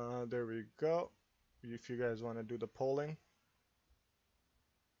 There we go. If you guys want to do the polling.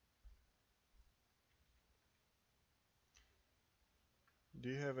 Do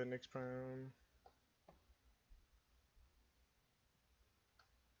you have an X Prime?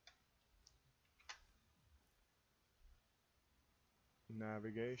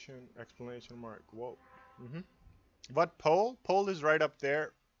 Navigation, exclamation mark. Whoa. What pole? Pole is right up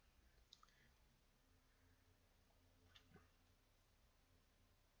there.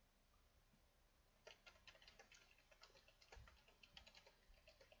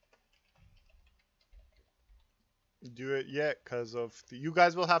 Do it yet, cause of you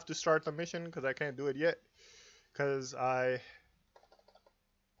guys will have to start the mission, cause I can't do it yet, cause I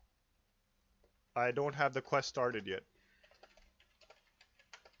don't have the quest started yet.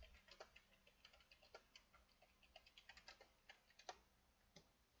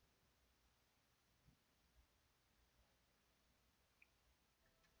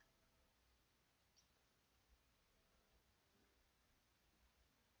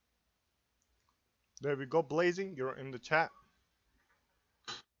 There we go, Blazing. You're in the chat.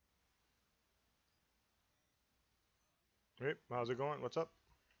 Hey, how's it going? What's up?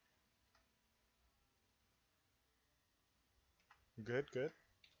 Good, good.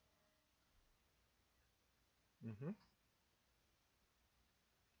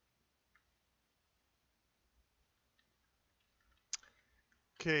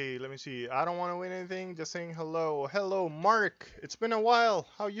 Okay, let me see. I don't want to win anything. Just saying hello. Hello, Mark. It's been a while.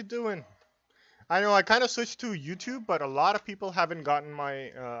 How you doing? I know I kind of switched to YouTube, but a lot of people haven't gotten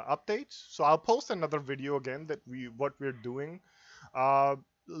my updates. So I'll post another video again that what we're doing. Uh,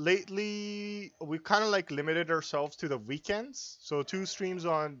 Lately, we kind of like limited ourselves to the weekends. So 2 streams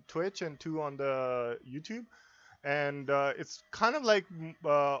on Twitch and 2 on the YouTube. And it's kind of like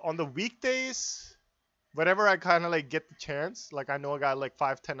on the weekdays, whenever I kind of like get the chance, like I know I got like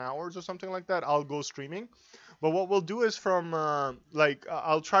 5-10 hours or something like that, I'll go streaming. But what we'll do is from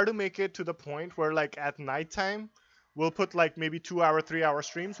I'll try to make it to the point where like at nighttime we'll put like maybe 2-hour 3-hour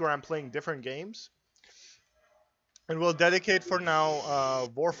streams where I'm playing different games, and we'll dedicate for now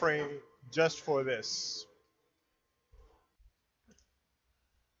Warframe just for this.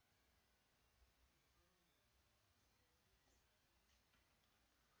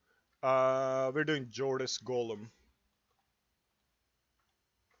 We're doing Jordis Golem.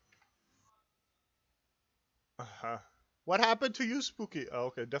 Uh-huh. What happened to you, Spooky? Oh,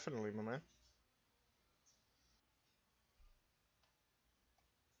 okay, definitely, my man.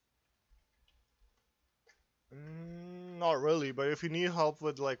 Not really, but if you need help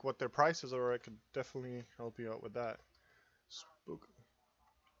with like what their prices are, I could definitely help you out with that. Spook.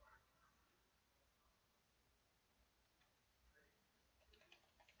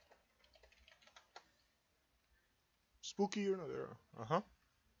 Spooky, you're not there. Uh-huh.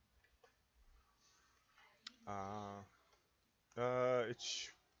 It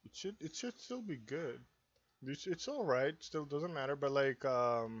should still be good. It's all right. Still doesn't matter, but like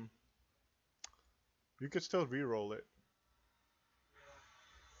you could still re-roll it.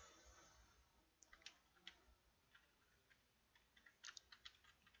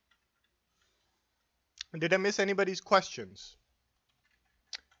 Did I miss anybody's questions?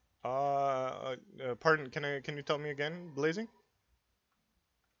 Pardon. Can you tell me again, Blazing?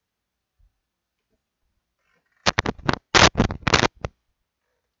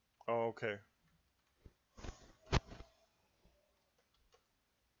 Oh, okay.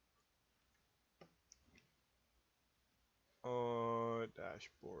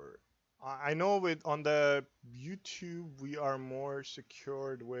 Dashboard. I know with on the YouTube we are more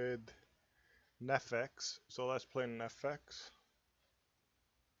secured with Netflix, so let's play Netflix.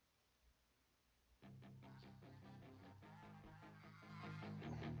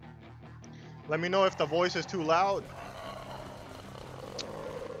 Let me know if the voice is too loud.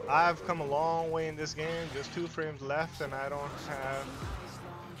 I've come a long way in this game, just 2 frames left, and I don't have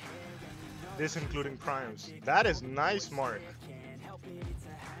this including primes. That is nice, Mark.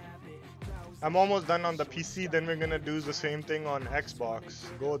 I'm almost done on the PC, then we're gonna do the same thing on Xbox.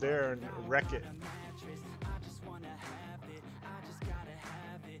 Go there and wreck it.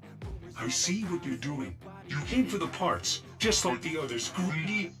 I see what you're doing. You came for the parts, just like the others,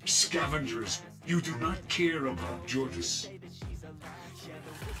 greedy scavengers. You do not care about Jorvis.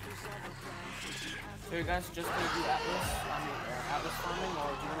 So you guys just gonna do Atlas farming, or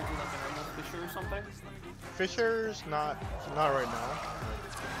do you wanna do like an Emerald Fisher or something? Fisher's not right now.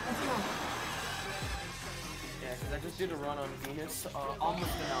 Yeah, because I just did a run on Venus,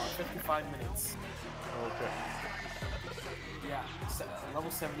 almost an hour, 55 minutes. Okay. Yeah,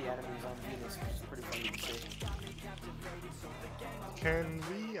 level 70 enemies on Venus, which is pretty funny to see. Can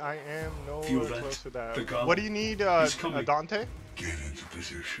we? I am nowhere Feel that? close to that. The god What do you need, Dante? Get into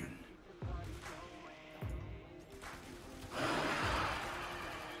position.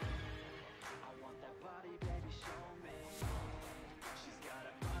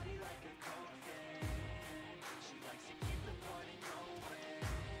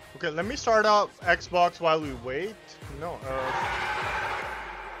 Okay, let me start up Xbox while we wait. No,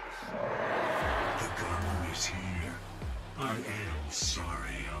 The gun is here. I am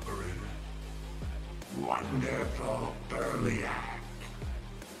sorry, operator. Wonderful Burley act.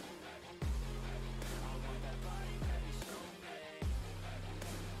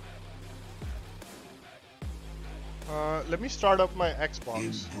 let me start up my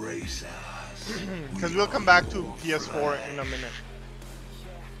Xbox. Embrace us. Because we'll come back to PS4 in a minute.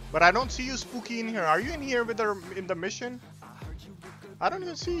 But I don't see you, Spooky, in here. Are you in here with her in the mission? I don't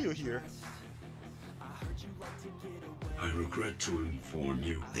even see you here. I regret to inform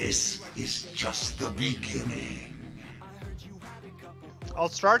you, this is just the beginning. I'll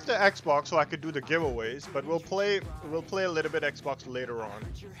start the Xbox so I could do the giveaways, but we'll play a little bit Xbox later on.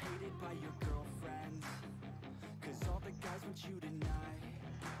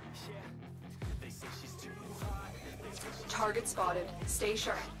 Target spotted. Stay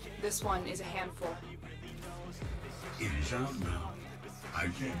sharp. This one is a handful. It is out now. I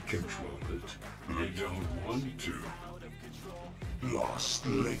can't control it. I don't want to. Lost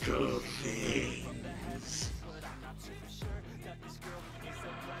little things.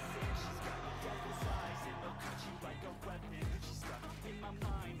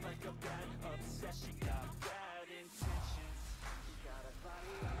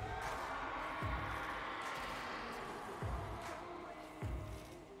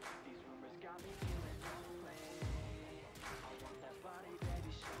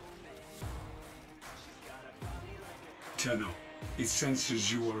 Tenno, it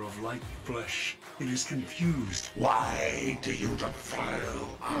senses you are of like flesh. It is confused. Why do you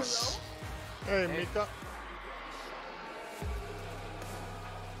defile us? Hey, Mika.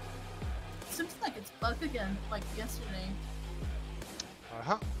 Seems like it's bugged again, like yesterday.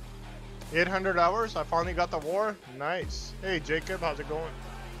 800 hours. I finally got the war. Nice. Hey, Jacob, how's it going?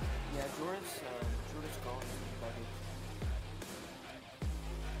 Yeah, Jordan's going, buddy.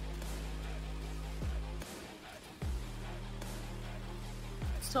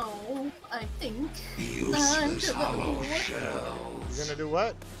 So I think Useless hollow shells. You gonna do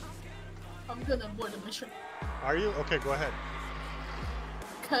what? I'm gonna board the mission. Are you? Okay, go ahead.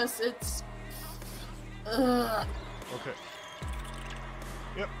 Cause it's Okay.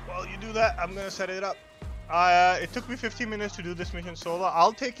 Yep, while you do that, I'm gonna set it up. It took me 15 minutes to do this mission solo.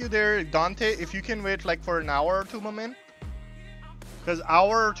 I'll take you there, Dante, if you can wait like for an hour or two, my man. Because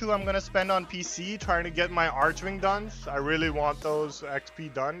hour or two I'm gonna spend on PC trying to get my Archwing done. I really want those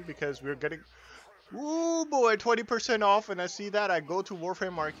XP done because we're getting, ooh boy, 20% off. And I see that, I go to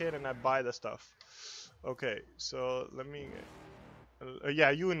Warframe Arcade and I buy the stuff. Okay, so let me.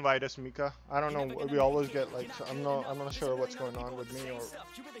 Yeah, you invite us, Mika. I don't know. We always get like, I'm not sure what's going on with me or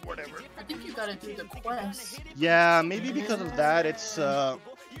whatever. I think you gotta do the quest. Yeah, maybe because of that, it's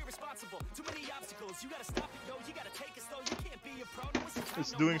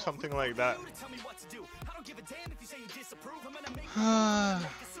doing something like that.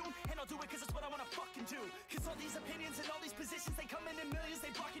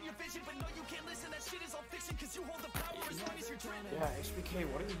 Yeah, HBK,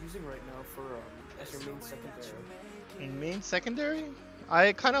 what are you using right now for as your main secondary? In main secondary,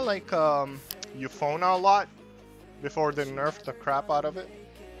 I kind of like Euphona a lot before they nerfed the crap out of it.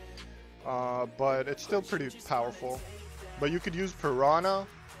 But it's still pretty powerful. But you could use Piranha,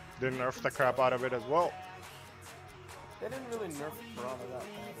 they nerfed the crap out of it as well. They didn't really nerf Piranha that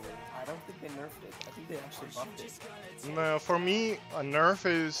badly. I don't think they nerfed it. I think they actually buffed it. No, for me, a nerf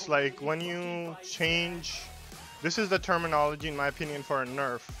is like when you change. This is the terminology, in my opinion, for a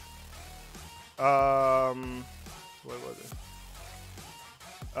nerf. What was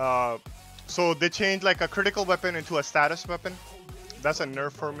it? So they change like a critical weapon into a status weapon. That's a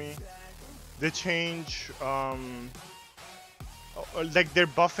nerf for me. They change, like they're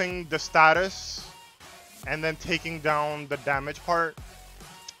buffing the status and then taking down the damage part.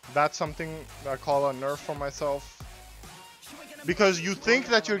 That's something I call a nerf for myself. Because you think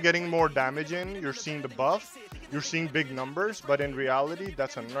that you're getting more damage in, you're seeing the buff, you're seeing big numbers, but in reality,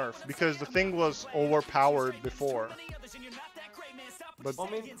 that's a nerf. Because the thing was overpowered before. But well,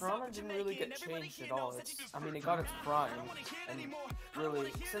 I mean, Piranha didn't really get changed at all. I mean, it got its prime, and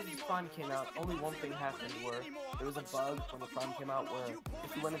really, since its prime came out, only one thing happened where there was a bug when the prime came out where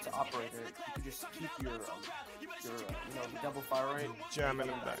if you went into operator, you could just keep your double fire rate. Jamming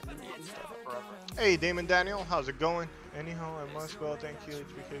them back. Forever. Hey, Damon Daniel, how's it going? Anyhow, I must well thank you,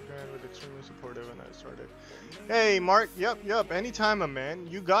 HBK Grand, was extremely supportive when I started. Hey, Mark, yep, anytime, my man,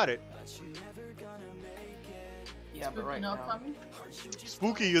 you got it. Yeah, but right now.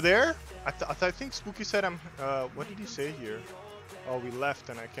 Spooky, you there? I think Spooky said I'm. What did he say here? Oh, we left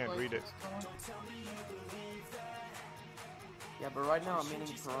and I can't read it. Yeah, but right now I'm meaning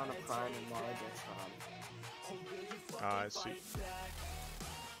Piranha Prime and Large Ah, I see.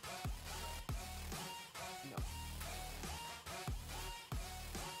 No.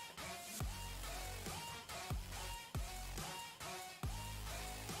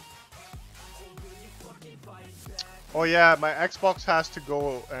 Oh yeah, my Xbox has to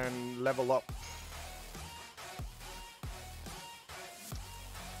go and level up.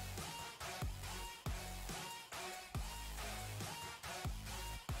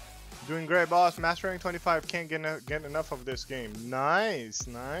 Doing great, boss. Mastering 25. Can't get enough of this game. Nice,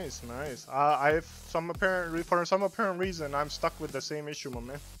 nice, nice. I've for some apparent reason, I'm stuck with the same issue, my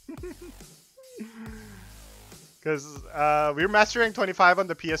man. Because we're mastering 25 on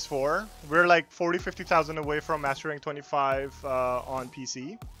the PS4. We're like 50,000 away from mastering 25 on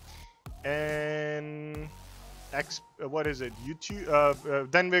PC. And what is it? YouTube.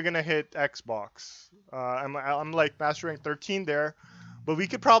 Then we're gonna hit Xbox. I'm like mastering 13 there. But we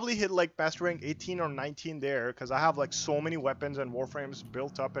could probably hit like mastering 18 or 19 there, because I have like so many weapons and warframes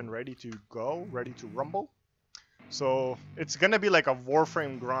built up and ready to go, ready to rumble. So it's gonna be like a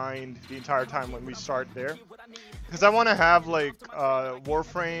warframe grind the entire time when we start there, because I want to have like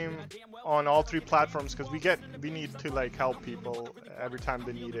warframe on all 3 platforms, because we need to like help people every time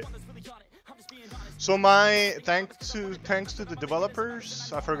they need it. So my thanks to the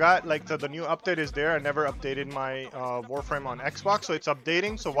developers, I forgot like the new update is there. I never updated my Warframe on Xbox, so it's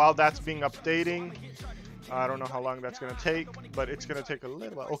updating. So while that's being updating, I don't know how long that's gonna take, but it's gonna take a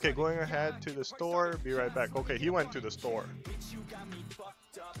little while. Okay, going ahead to the store. Be right back. Okay, he went to the store.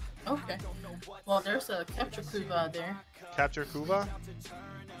 Okay. Well, there's a capture Kuva there. Capture Kuva?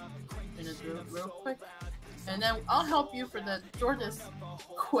 And it's real quick. And then I'll help you for the Jordas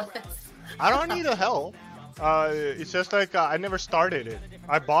quest. I don't need a help. It's just like I never started it.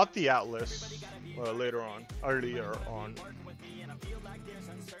 I bought the Atlas earlier on.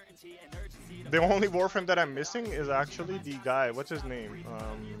 The only Warframe that I'm missing is actually the guy. What's his name?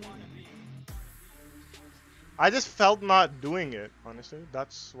 I just felt not doing it, honestly.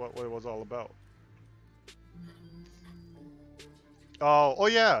 That's what it was all about. Oh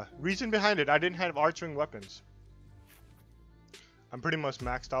yeah. Reason behind it, I didn't have archering weapons. I'm pretty much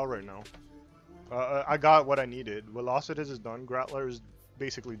maxed out right now. I got what I needed. Velocitus is done. Grappler is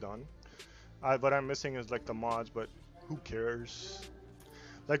basically done. What I'm missing is like the mods, but who cares?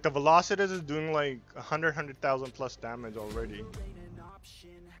 Like the Velocitus is doing like 100,000 plus damage already.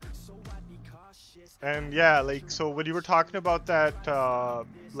 And yeah, like, so when you were talking about that,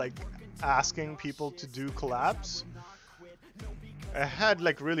 like asking people to do collabs, I had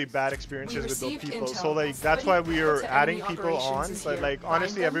like really bad experiences with those people, so like that's why we are adding people on, but like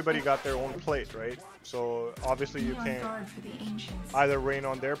honestly everybody got their own plate, right? So obviously you can't either rain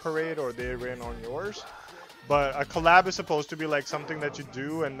on their parade or they rain on yours, but a collab is supposed to be like something that you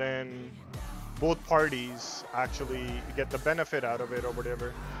do and then both parties actually get the benefit out of it or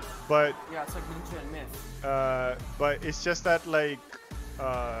whatever. But Yeah, it's like Ninja and Myth. but it's just that like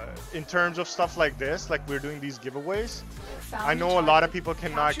in terms of stuff like this, like we're doing these giveaways, I know a lot of people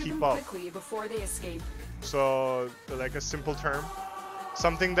cannot keep up. So like a simple term,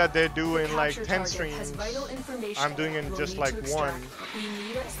 something that they do in like 10 streams, I'm doing in just like 1,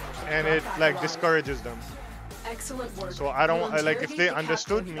 and it like discourages them. Excellent work. So I don't like, if they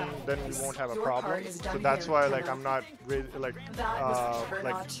understood me, then we won't have a problem. So that's why like I'm not really like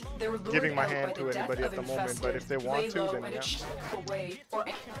giving my hand to anybody at the moment. But if they want to, then yeah.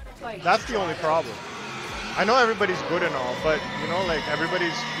 That's the only problem. I know everybody's good and all, but you know, like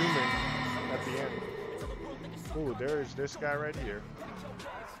everybody's human at the end. Ooh, there's this guy right here.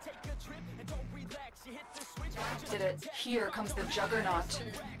 Did it. Here comes the juggernaut.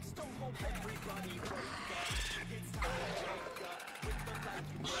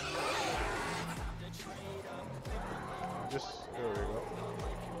 There we go.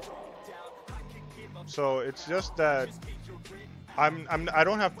 So it's just that I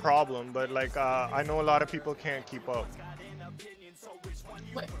don't have problem, but like I know a lot of people can't keep up.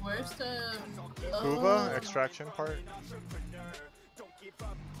 Wait, where's the Kuva extraction part?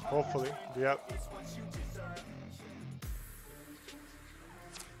 Hopefully, yep.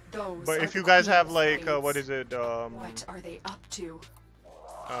 But if you guys have like what is it? What are they up to?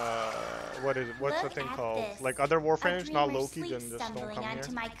 What is it? What's the thing called? Like other warframes, not Loki, then just don't come here.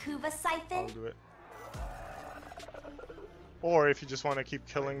 My Kuva siphon. I'll do it. Or if you just want to keep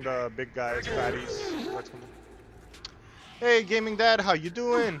killing the big guys, fatties. That's cool. Hey, Gaming Dad, how you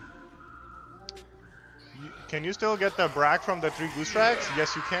doing? Can you still get the brag from the 3 goose tracks?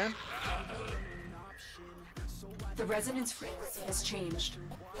 Yes, you can. The resonance frequency has changed.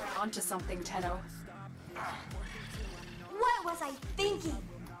 Onto something, Tenno. What was I thinking?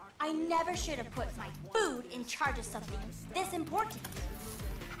 I never should have put my food in charge of something this important.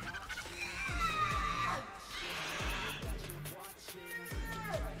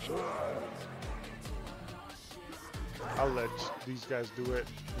 I'll let these guys do it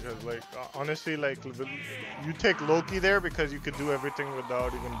because, like, honestly, like, you take Loki there because you could do everything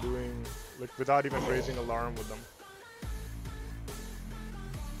without even doing, like, without even raising alarm with them.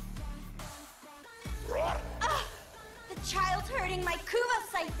 The child's hurting my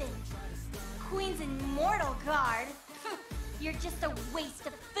Kuva siphon. Queen's immortal guard. You're just a waste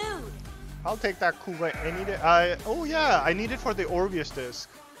of food. I'll take that Kuva any day. Oh yeah, I need it for the Orbius disc.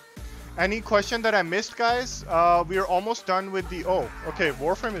 Any question that I missed, guys? We are almost done with the... Oh, okay,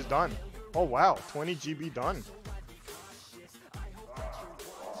 Warframe is done. Oh wow, 20 GB done.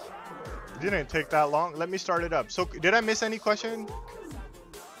 Didn't take that long. Let me start it up. So, did I miss any question?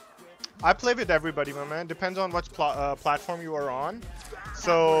 I play with everybody, my man. Depends on which platform you are on.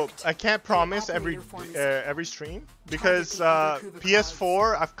 So I can't promise every stream because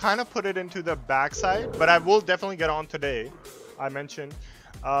PS4 I've kind of put it into the backside, but I will definitely get on today. I mentioned,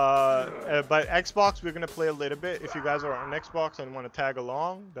 but Xbox we're gonna play a little bit. If you guys are on Xbox and want to tag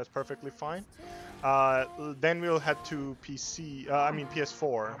along, that's perfectly fine. Then we'll head to PC. I mean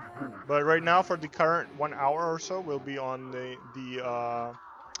PS4. But right now for the current 1 hour or so, we'll be on the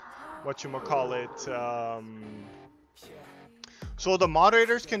whatchamacallit, so the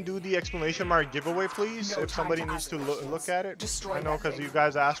moderators can do the exclamation mark giveaway, please, if somebody needs to look at it. I know because you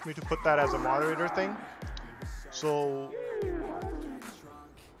guys asked me to put that as a moderator thing. So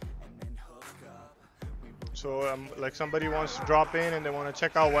like somebody wants to drop in and they want to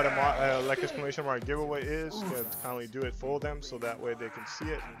check out what a like exclamation mark giveaway is, can kindly do it for them so that way they can see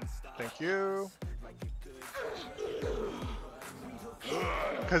it. Thank you.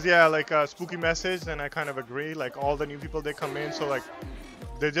 Cause yeah, like spooky message, and I kind of agree. Like all the new people they come in, so like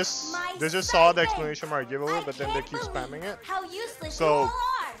they just saw the exclamation mark giveaway, but then they keep spamming it. So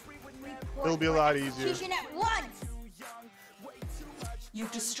it'll be a lot easier.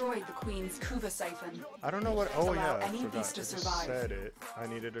 You've destroyed the Queen's Kuva siphon. I don't know what. Oh yeah, I any forgot. I beast to just survive. said it. I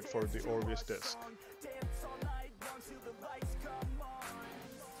needed it for the Orbius disc.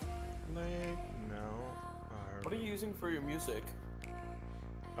 What are you using for your music?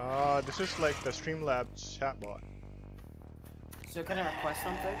 This is like the Streamlabs chatbot. So can I request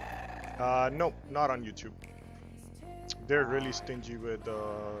something? Nope, not on YouTube. They're really stingy with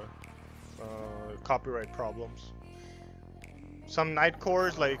copyright problems. Some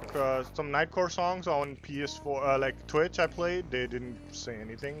Nightcores, like some Nightcore songs on PS4, like Twitch I played, they didn't say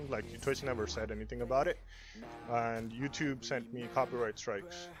anything. Like Twitch never said anything about it. And YouTube sent me copyright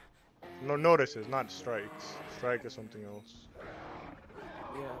strikes. No notices, not strikes. Strike is something else.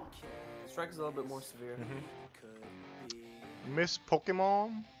 Yeah. Strike is a little bit more severe. Miss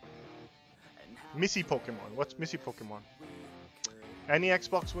Pokemon? Missy Pokemon. What's Missy Pokemon? Any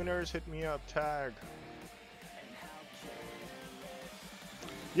Xbox winners, hit me up, tag.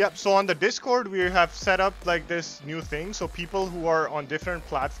 Yep, so on the Discord we have set up like this new thing, so people who are on different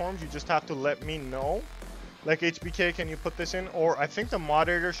platforms, you just have to let me know. Like HBK, can you put this in? Or I think the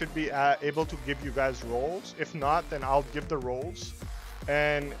moderator should be able to give you guys roles. If not, then I'll give the roles.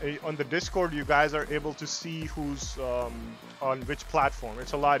 And on the Discord, you guys are able to see who's on which platform.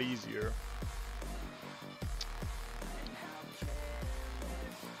 It's a lot easier.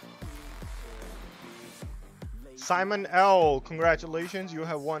 Simon L, congratulations, you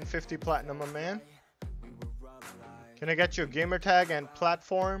have won 50 platinum, my man. Can I get your gamer tag and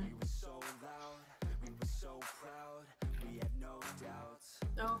platform?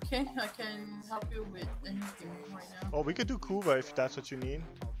 Okay, I can help you with anything right now. Oh, we could do Kuva if that's what you need.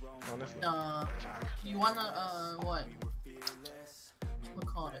 Honestly. You wanna what? We'll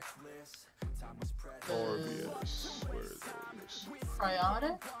call it. Orbius. Where is Orbius?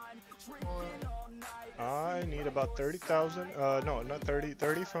 Cryotic? Or I need about 30,000. No, not 30.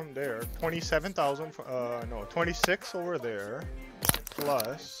 30 from there. 27,000. No, 26 over there.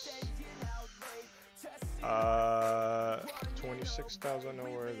 Plus 26,000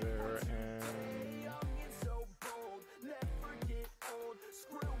 over there, and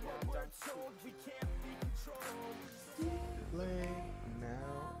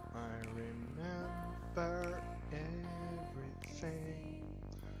now I remember everything.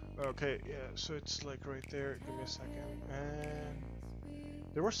 Okay, yeah, so it's like right there. Give me a second. And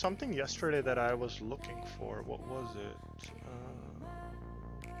there was something yesterday that I was looking for. What was it?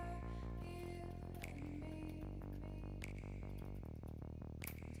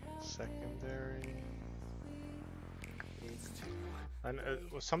 Secondary. And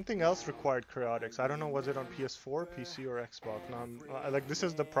something else required chaotics. I don't know, was it on PS4, PC, or Xbox? No, like this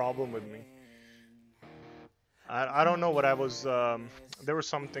is the problem with me. I don't know what I was. There was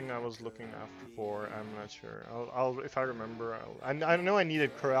something I was looking after for. I'm not sure. I'll if I remember. I know I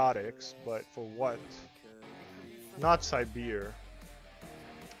needed chaotics, but for what? Not Siberia.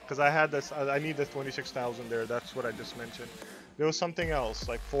 Because I had this. I need the 26,000 there. That's what I just mentioned. There was something else,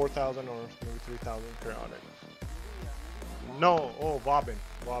 like 4,000 or maybe 3,000 chaotics. No, oh, Wobbin is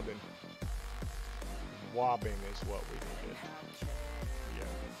what we needed. Yeah.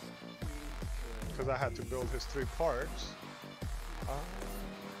 Because I had to build his 3 parts.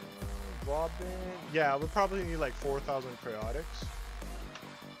 Wobbin, yeah, I would probably need like 4,000 chaotics.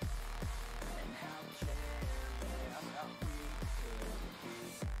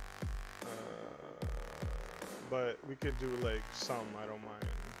 But we could do like some, I don't mind.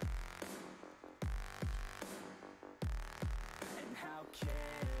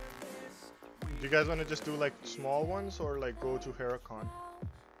 Do you guys want to just do like small ones or like go to Heracon?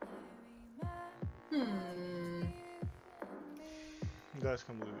 You guys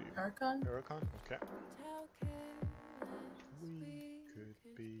can leave. Heracon? Heracon? Okay. We could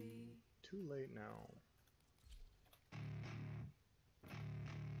be too late now.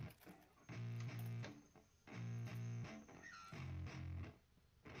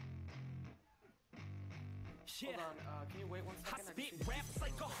 Hold on, can you wait 1 second? I spit raps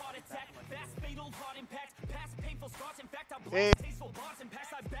like a heart attack, fast fatal heart impact, past painful scars. In fact, I Hey. tasteful bars and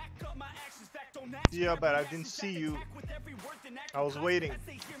past. I back up my actions. Fact don't Yeah, but I didn't see you. I was waiting.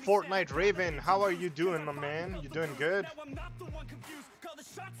 Fortnite Raven, how are you doing, my man? You doing good? Now I'm not the one confused. Call the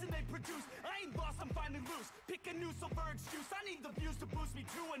shots and they produce. I ain't lost, I'm finally loose. Pick a new silver excuse. I need the views to boost me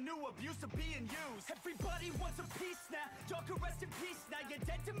to a new abuse of being used. Everybody wants a piece now. Y'all can rest in peace now. You're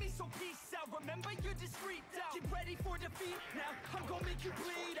dead to me, so peace out. Remember, you're discreet out. Get ready for defeat now. I'm gonna make you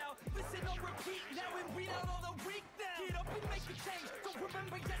bleed out. Listen on repeat now and weed out all the weak now. Get up and make a change. Don't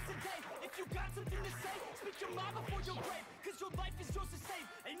remember yesterday. If you got something to say, speak your mind before your grave. Cause your life is yours to save.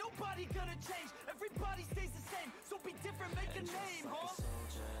 Ain't nobody gonna change. Everybody stays the same. So be different, make a name, huh?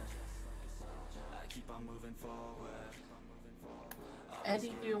 I keep on moving forward.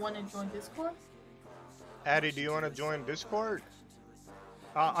 Eddie, do you want to join Discord? Addy, do you want to join Discord?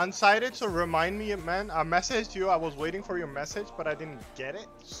 Unsighted, so remind me, man. I messaged you. I was waiting for your message, but I didn't get it.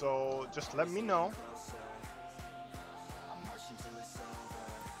 So just let me know.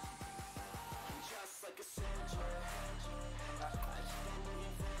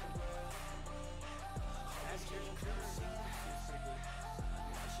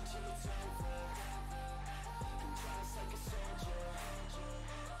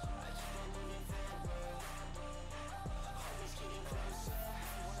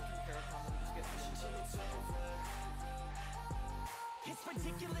 It's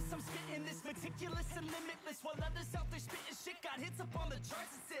ridiculous, I'm spitting this meticulous and limitless. While others out there spitting shit got hits up on the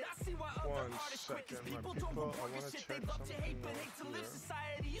charts and shit. I see why other artists quit, cause people don't reward this shit. They love to hate, but hate to live.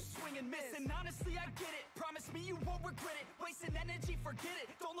 Society, you swing and miss. And honestly, I get it. Promise me you won't regret it. Wasting energy, forget it.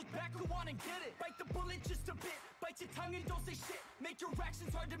 Don't look back, go on and get it. Bite the bullet just a bit. Bite your tongue and don't say shit. Make your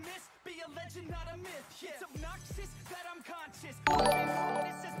actions hard to miss. Be a legend, not a myth. Yeah. It's obnoxious that I'm conscious.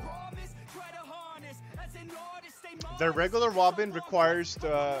 This is promise. Try to harness. As an artist, stay modest. The regular Robin requires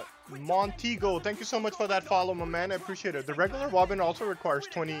the Montego. Thank you so much for that follow, my man. I appreciate it. The regular Robin also requires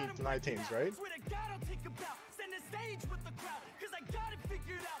 20 19s, right?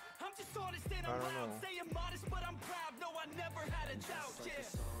 I don't know.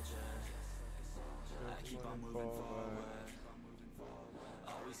 I keep on moving forward.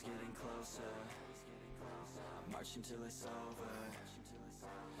 Always getting closer. I'm marching till it's over.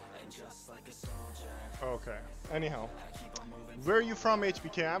 And just like a soldier. Okay. Anyhow, where are you from,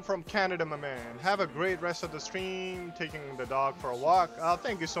 HBK? I'm from Canada, my man. Have a great rest of the stream. Taking the dog for a walk.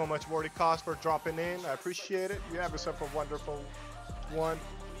 Thank you so much, Vorticos, for dropping in. I appreciate it. You have yourself a wonderful one.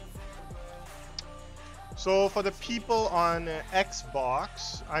 So for the people on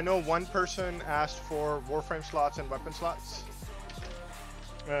Xbox, I know one person asked for Warframe slots and weapon slots.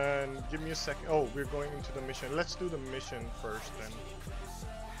 And give me a second. Oh, we're going into the mission. Let's do the mission first then.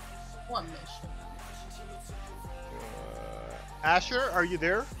 One mission. Asher, are you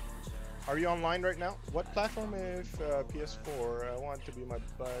there? Are you online right now? What platform if PS4? I want to be my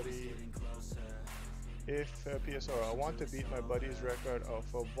buddy. If PSO, I want to beat my buddy's record of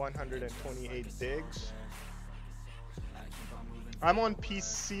 128 digs. I'm on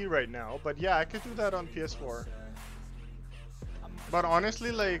PC right now, but yeah, I could do that on PS4. But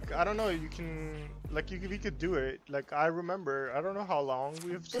honestly, like, I don't know, you can, like, we could do it. Like, I remember, I don't know how long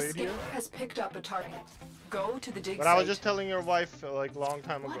we've The stayed here. skipper has picked up a target. Go to the dig But site. I was just telling your wife, like, long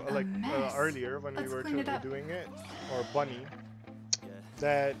time ago, What a like, mess. earlier when we Let's were clean it up. doing it, or Bunny,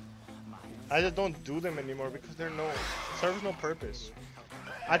 that I just don't do them anymore because serves no purpose.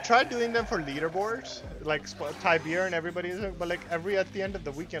 I tried doing them for leaderboards, like Tiber and everybody, but like at the end of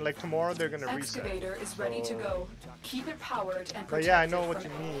the weekend, like tomorrow they're gonna reset. Excavator is ready to go. Keep it powered and protected. But yeah, I know what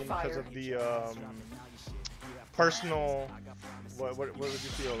from you mean fire. because of the personal. What would you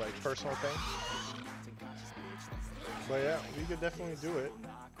feel like personal thing? But yeah, we could definitely do it.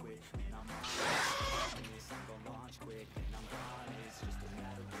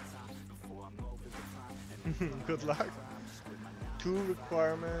 Good luck. Two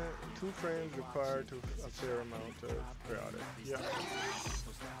frames require a fair amount of periodic. Yeah.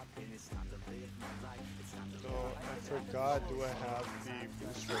 So I forgot, do I have the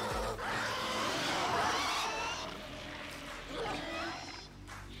booster?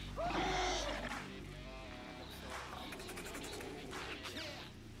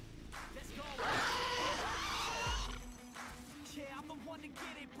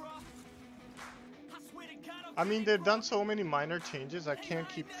 I mean, they've done so many minor changes, I can't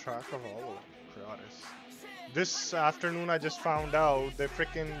keep track of all of them, to be honest. This afternoon, I just found out they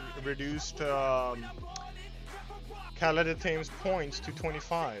freaking reduced Khaled points to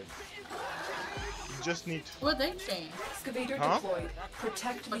 25. You just need to... What they changed? Excavator deployed.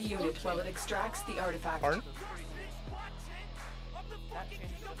 Protect the unit while it extracts the artifact. Pardon?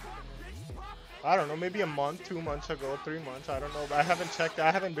 I don't know, maybe a month, 2 months ago, 3 months, I don't know. But I haven't checked,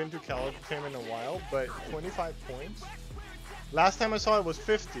 I haven't been to Khaled in a while, but 25 points? Last time I saw it was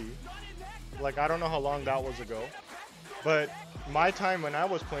 50. Like, I don't know how long that was ago. But my time when I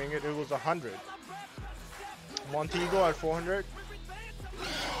was playing it, it was 100. Montego at 400.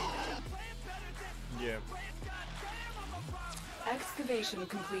 Yeah. Excavation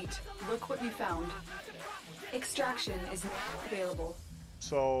complete. Look what we found. Extraction is now available.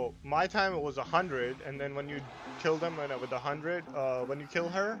 So my time it was 100, and then when you kill them with 100, when you kill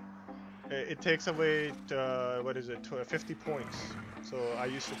her, it takes away what is it, 50 points. So I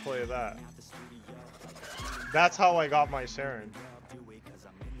used to play that. That's how I got my Saren.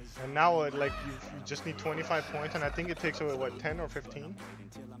 And now like you just need 25 points, and I think it takes away what, 10 or 15?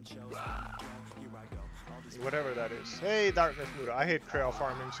 Whatever that is. Hey, Darkness Muda. I hate Krail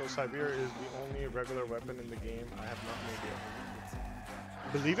farming, so Sibir is the only regular weapon in the game. I have no idea.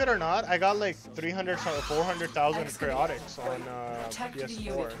 Believe it or not, I got like 300 or 400,000 Chaotics on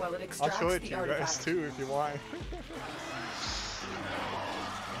PS4. I'll show it to you guys too if you want.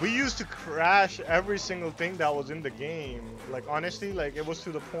 We used to crash every single thing that was in the game. Like honestly, like it was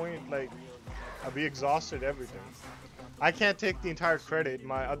to the point like we exhausted everything. I can't take the entire credit.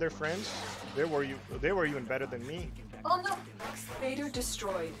 My other friends, they were even better than me. Oh no! Excavator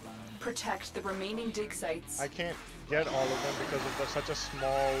destroyed. Protect the remaining dig sites. I can't get all of them because of such a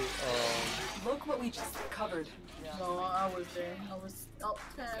small. Look what we just covered. No, I was there. I was up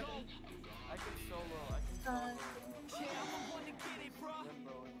 10. I can solo. I can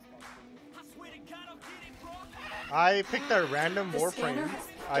I picked a random warframe.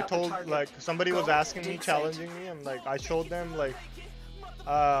 I told like somebody was asking me, challenging me, and like I showed them like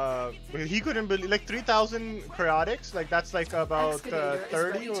he couldn't believe like 3,000 Chaotics, like that's like about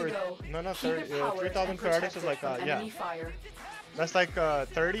 30 or no 30 3,000 Chaotics is like yeah, that's like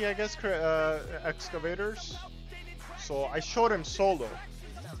 30 I guess excavators. So I showed him solo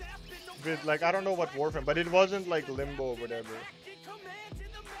with like I don't know what warframe, but it wasn't like Limbo or whatever.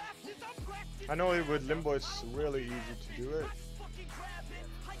 I know with Limbo it's really easy to do it.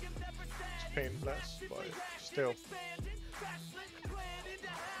 It's painless, but still.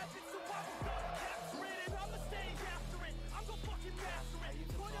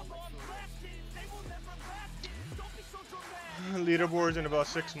 Leaderboards in about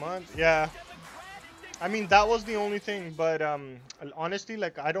 6 months. Yeah. I mean that was the only thing, but honestly,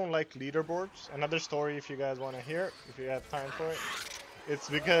 like I don't like leaderboards. Another story if you guys want to hear, if you have time for it. It's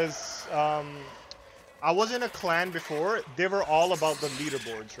because I was in a clan before. They were all about the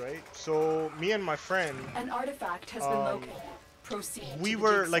leaderboards, right? So me and my friend, an artifact has been located. Proceed. We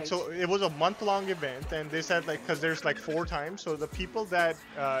were like, so it was a month-long event, and they said like, because there's like 4 times, so the people that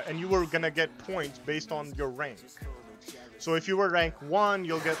and you were gonna get points based on your rank. So if you were rank 1,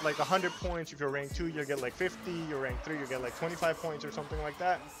 you'll get like 100 points. If you're rank 2, you'll get like 50. You're rank 3, you'll get like 25 points or something like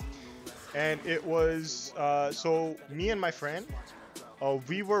that. And it was so me and my friend,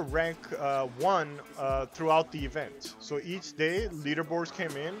 we were rank 1 throughout the event. So each day leaderboards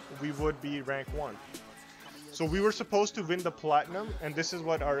came in, we would be rank 1. So we were supposed to win the platinum, and this is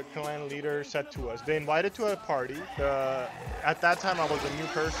what our clan leader said to us. They invited to a party. At that time, I was a new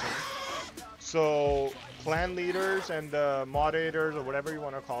person. So clan leaders and the moderators, or whatever you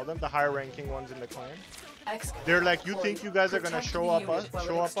want to call them, the higher ranking ones in the clan, they're like, you think you guys are gonna show up on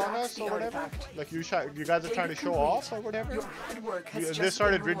us or whatever? Like you guys are trying to show off or whatever? They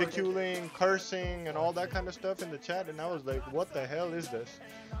started ridiculing, cursing, and all that kind of stuff in the chat, and I was like, what the hell is this?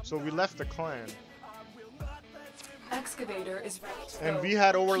 So we left the clan. Excavator is ready to And go. we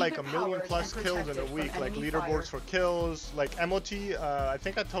had over Keep like it a million powered plus and kills in a protected week, from like enemy leaderboards fire. for kills, like MOT. I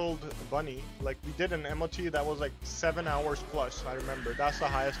think I told Bunny, like we did an MOT that was like 7 hours plus. I remember that's the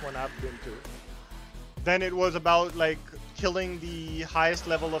highest one I've been to. Then it was about like killing the highest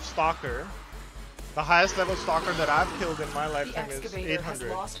level of stalker. The highest level stalker that I've killed in my lifetime is excavator has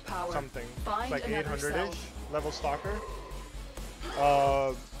 800 lost power. something. Find It's like another 800-ish cell. level stalker.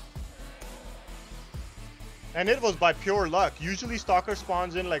 And it was by pure luck. Usually stalker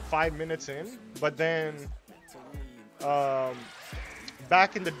spawns in like 5 minutes in, but then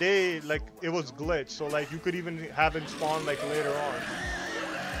back in the day, like it was glitched, so like you could even have it spawn like later on,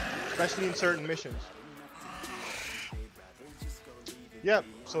 especially in certain missions. Yep.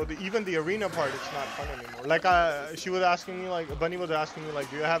 So even the arena part, it's not fun anymore. Like she was asking me, like Bunny was asking me, like,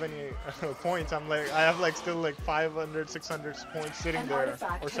 do you have any points? I'm like, I have like still like 500, 600 points sitting An there,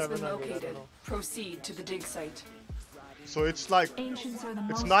 artifact or has been 700. I don't located. know. Proceed to the dig site. So it's like, Ancients are the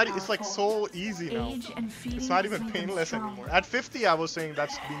it's most not, it's like powerful. so easy now. Age and feeding It's not has even made them painless strong. anymore. At 50, I was saying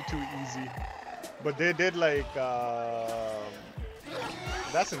that's being too easy, but they did like,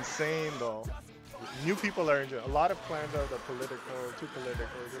 that's insane though. New people are enjoying. A lot of clans are too political,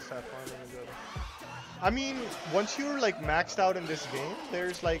 just have fun and enjoy them. I mean, once you're like maxed out in this game,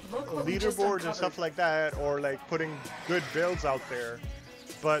 there's like leaderboards and stuff like that, or like putting good builds out there.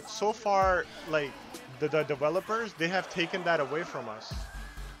 But so far, like the developers, they have taken that away from us.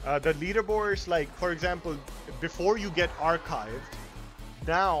 The leaderboards, like for example, before you get archived,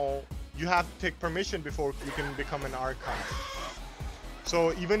 now you have to take permission before you can become an archive.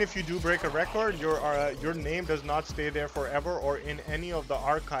 So even if you do break a record, your name does not stay there forever or in any of the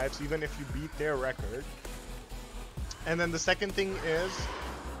archives, even if you beat their record. And then the second thing is,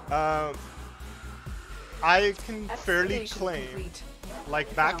 I can fairly claim,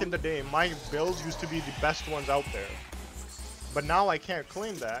 like back in the day, my builds used to be the best ones out there. But now I can't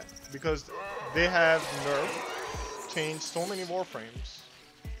claim that because they have changed so many warframes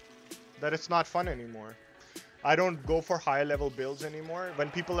that it's not fun anymore. I don't go for high level builds anymore.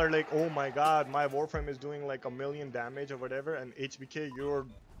 When people are like, oh my god, my warframe is doing like 1,000,000 damage or whatever, and HBK, your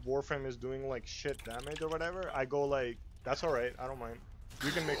warframe is doing like shit damage or whatever, I go like, that's alright, I don't mind.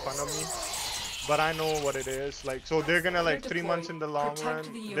 You can make fun of me, but I know what it is. Like, so they're gonna like 3 months in the long run,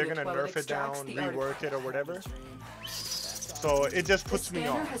 they're gonna nerf it down, rework it or whatever. So it just puts me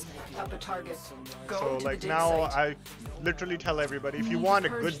off. So like now I literally tell everybody, if you want a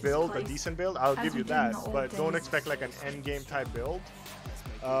good build, a decent build, I'll give you that, but don't expect like an end game type build.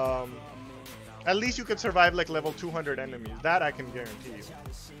 At least you can survive like level 200 enemies, that I can guarantee you.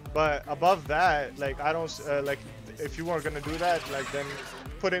 But above that, like I don't like, if you are gonna do that, like then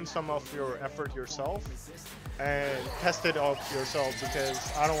put in some of your effort yourself and test it out yourself,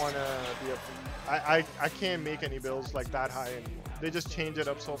 because I don't want to be I can't make any builds like that high anymore. They just change it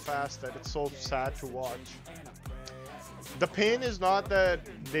up so fast that it's so sad to watch. The pain is not that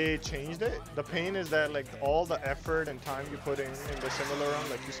they changed it. The pain is that like all the effort and time you put in the similar run,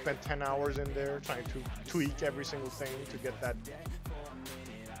 like you spent 10 hours in there trying to tweak every single thing to get that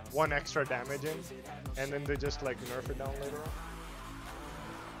one extra damage in, and then they just like nerf it down later on.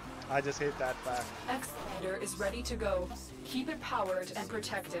 I just hate that fact. Excavator is ready to go. Keep it powered and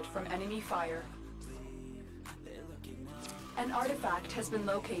protected from enemy fire. An artifact has been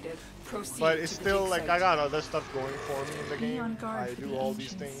located. Proceed. But it's to the still dig like site. I got other stuff going for me in the Be on game. guard I for do the all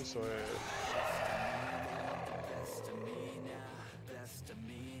these ancients. things, so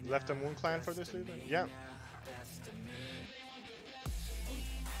left a Moon Clan for this leader? Yeah.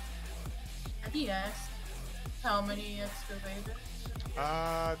 He asked how many excavators.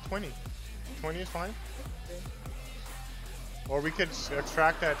 20. 20 is fine. Or we could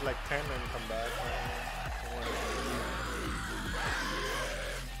extract at like 10 and come back.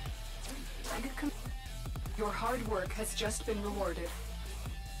 Your hard work has just been rewarded.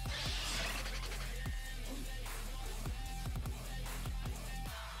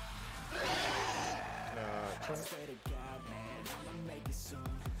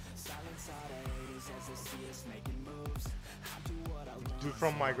 Do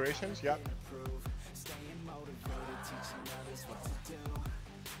from migrations? Yeah.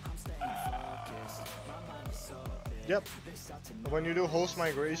 Yep. When you do host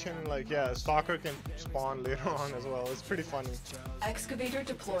migration, like, yeah, stalker can spawn later on as well. It's pretty funny. Excavator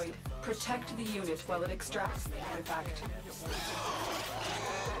deployed. Protect the unit while it extracts the artifact.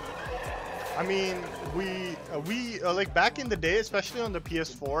 I mean, we like back in the day, especially on the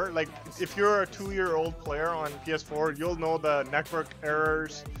PS4, like if you're a 2-year-old player on PS4, you'll know the network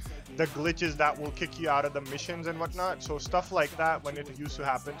errors, the glitches that will kick you out of the missions and whatnot. So stuff like that when it used to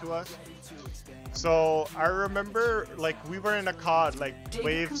happen to us. So I remember like we were in a COD like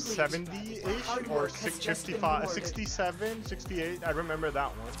wave 70-ish or 655, 67, 68. I remember that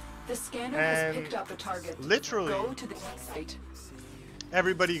one. The scanner And has picked up a target. literally Go to the site.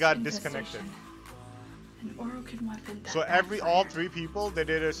 everybody got disconnected. An Orokin weapon that So all 3 people, they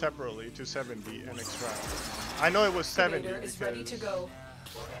did it separately to 70 and extract. I know it was 70 Excavator is ready to because go.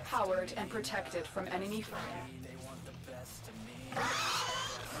 Powered and protected from enemy fire.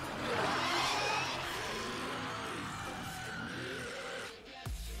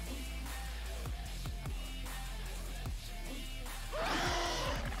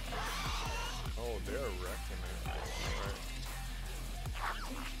 oh, they're wrecking it. Alright.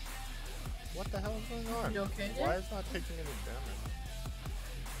 What the hell is going on? You okay there? Why is it not taking any damage?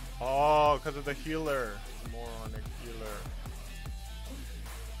 Oh, because of the healer. Moronic healer.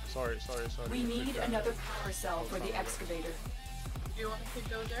 Sorry. We need another power cell for the excavator. Do you want to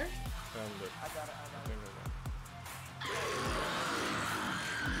go there?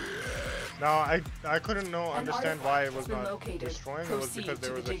 Now I couldn't understand why it was been not located. destroying. It was Proceed because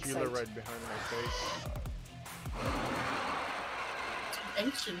there to was the a dig healer site. right behind my face.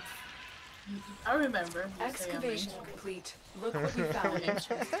 Ancient. I remember. You say I'm Excavation ancient. complete. Look what we found.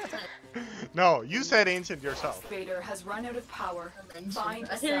 No, you said ancient yourself. Excavator has run out of power. I'm ancient. Find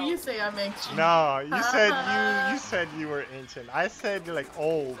I a hear cell. you say I'm ancient. No, you said you were ancient. I said like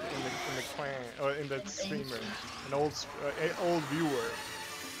old in the clan or in the streamer, an old viewer.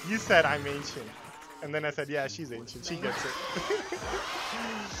 You said I'm ancient, and then I said yeah, she's ancient. She gets it.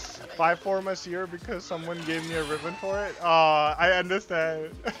 5 formas here because someone gave me a ribbon for it. I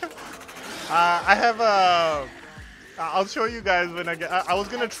understand. I have a. I'll show you guys when I get. I was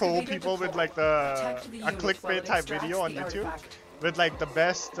gonna troll people with like a clickbait type video on YouTube with like the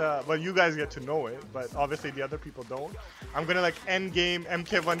best. Well, you guys get to know it, but obviously the other people don't. I'm gonna like end game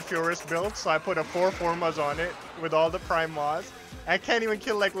MK1 Furist build, so I put a 4 formas on it with all the prime mods. I can't even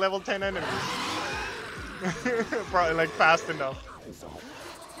kill like level 10 enemies. Probably like fast enough.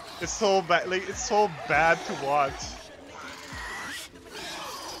 It's so bad. Like it's so bad to watch.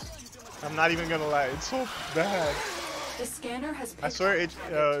 I'm not even gonna lie. It's so bad. The scanner has I swear,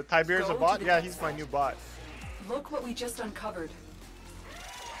 Tiberius a bot? Yeah, he's my new bot. Look what we just uncovered.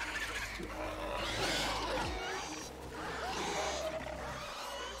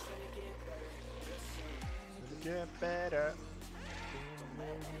 Get better.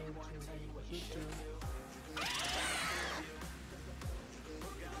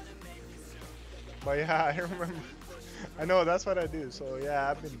 But yeah, I remember. I know, that's what I do. So yeah,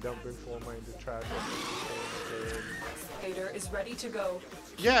 I've been dumping forma into trash. Excavator is ready to go.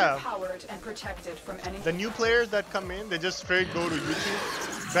 Yeah. Powered and protected from enemy. The new players that come in, they just straight go to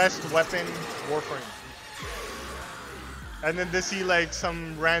YouTube, best weapon, Warframe. And then they see like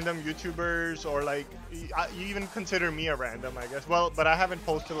some random YouTubers or like, you even consider me a random, I guess. Well, but I haven't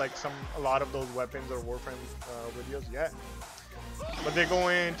posted like a lot of those weapons or Warframe videos yet. But they go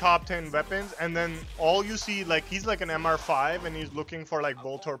in top 10 weapons, and then all you see, like, he's like an MR5 and he's looking for like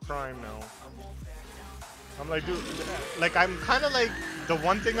Boltor Prime now. I'm like, dude, like, I'm kind of like, the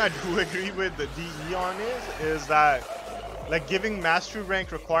one thing I do agree with the DE on is that, like, giving mastery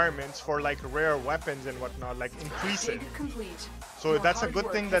rank requirements for like rare weapons and whatnot, like, increase it. So that's a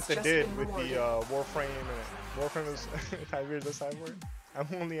good thing that they did with the Warframe. Warframe is Tiberius the Cyborg. I'm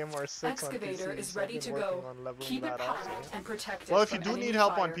only MR6 Excavator on PC, is so ready I've to been working go. on leveling Keep it that powered up, so. and protected. Well, if you from do enemy need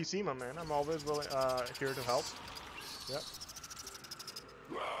help fire. on PC, my man, I'm always willing, here to help. Yep.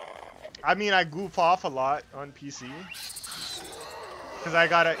 I mean, I goof off a lot on PC. Because I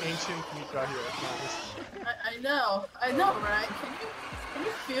got an ancient Mika here. I know, right? Can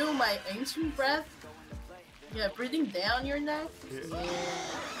you feel my ancient breath? Yeah, breathing down your neck? Yeah,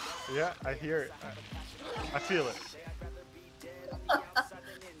 yeah, I hear it. I feel it.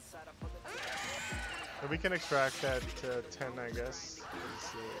 So we can extract that 10, I guess.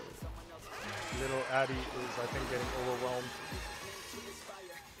 Little Addy is, I think, getting overwhelmed.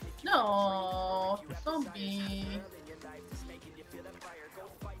 No, don't be.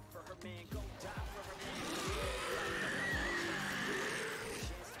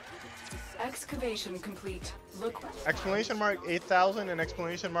 Excavation complete. Look. Exclamation mark 8,000 and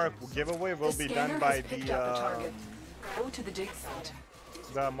exclamation mark giveaway will be done by the Go to the dig site.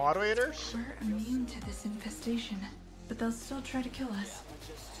 The moderators? We're immune to this infestation, but they'll still try to kill us.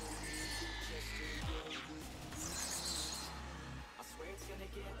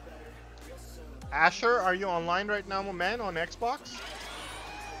 Asher, are you online right now, my man, on Xbox?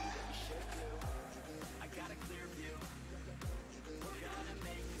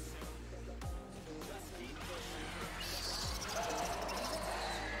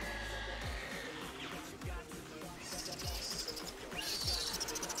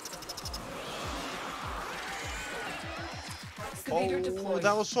 Oh,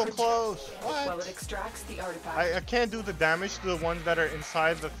 that was so close. What? While it extracts the artifact. I can't do the damage to the ones that are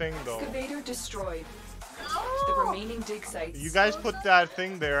inside the thing though. Excavator destroyed. The remaining dig sites. You guys put that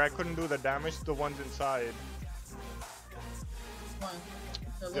thing there. I couldn't do the damage to the ones inside. One.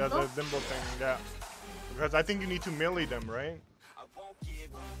 Yeah, the limbo thing. Yeah. Because I think you need to melee them, right?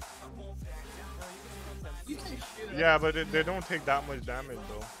 You can shoot Yeah, but they don't take that much damage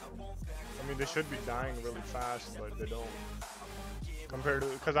though. I mean, they should be dying really fast, but they don't. Compared to,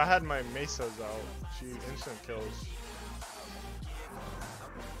 because I had my mesas out, she instant kills.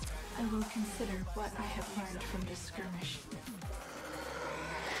 I will consider what I have learned from this skirmish.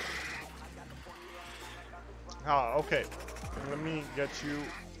 Ah, okay. Let me get you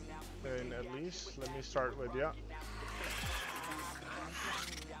in at least. Let me start with ya.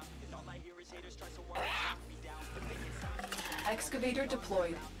 Excavator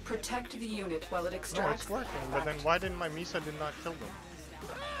deployed. Protect the unit while it No, extracts. it's working. But then why didn't my Misa did not kill them?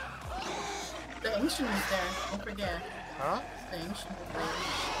 The ancient is there. Don't forget. Huh? The ancient is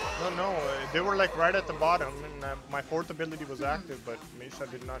there. No, they were like right at the bottom, and my fourth ability was active, but Misa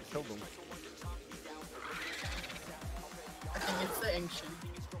did not kill them. I think it's the ancient.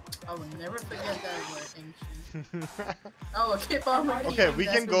 I will never forget that word, ancient. I will keep on repeating. Okay, we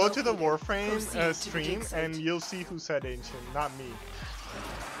that's can go to the located. Warframe stream, and you'll see who said ancient, not me.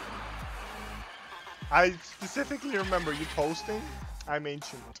 I specifically remember you posting, I'm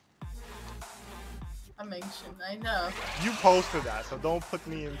ancient. I'm ancient, I know. You posted that, so don't put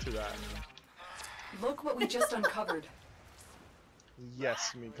me into that. Look what we just uncovered.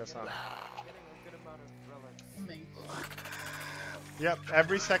 Yes, Mika-san. I'm ancient. Yep,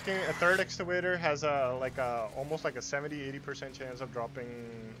 every second, a third excavator has almost like a 70-80% chance of dropping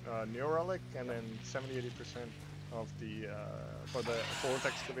Neo Relic, and then 70-80% of the for the fourth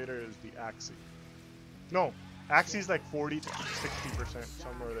excavator is the Axie. No, Axie is like 40 to 60%,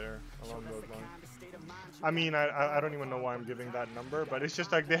 somewhere there along those lines. I mean, I don't even know why I'm giving that number, but it's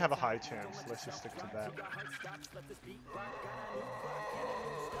just like they have a high chance. Let's just stick to that.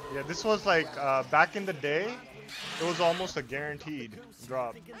 Yeah, this was like back in the day. It was almost a guaranteed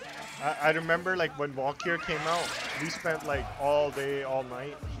drop. I remember like when Valkyr came out, we spent like all day, all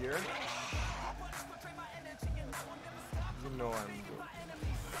night here. You know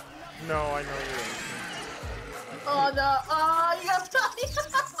I'm. No, I know you. Oh no! Oh, you got Tony!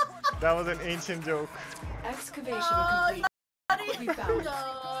 That was an ancient joke. Excavation Oh, complete. What we found.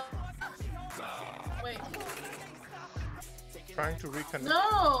 no! Wait. Trying to reconnect.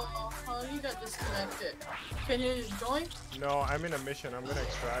 No! Oh, you got disconnected. Can you join? No, I'm in a mission. I'm gonna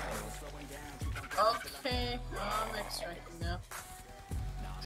extract now. Okay, I'm extracting now.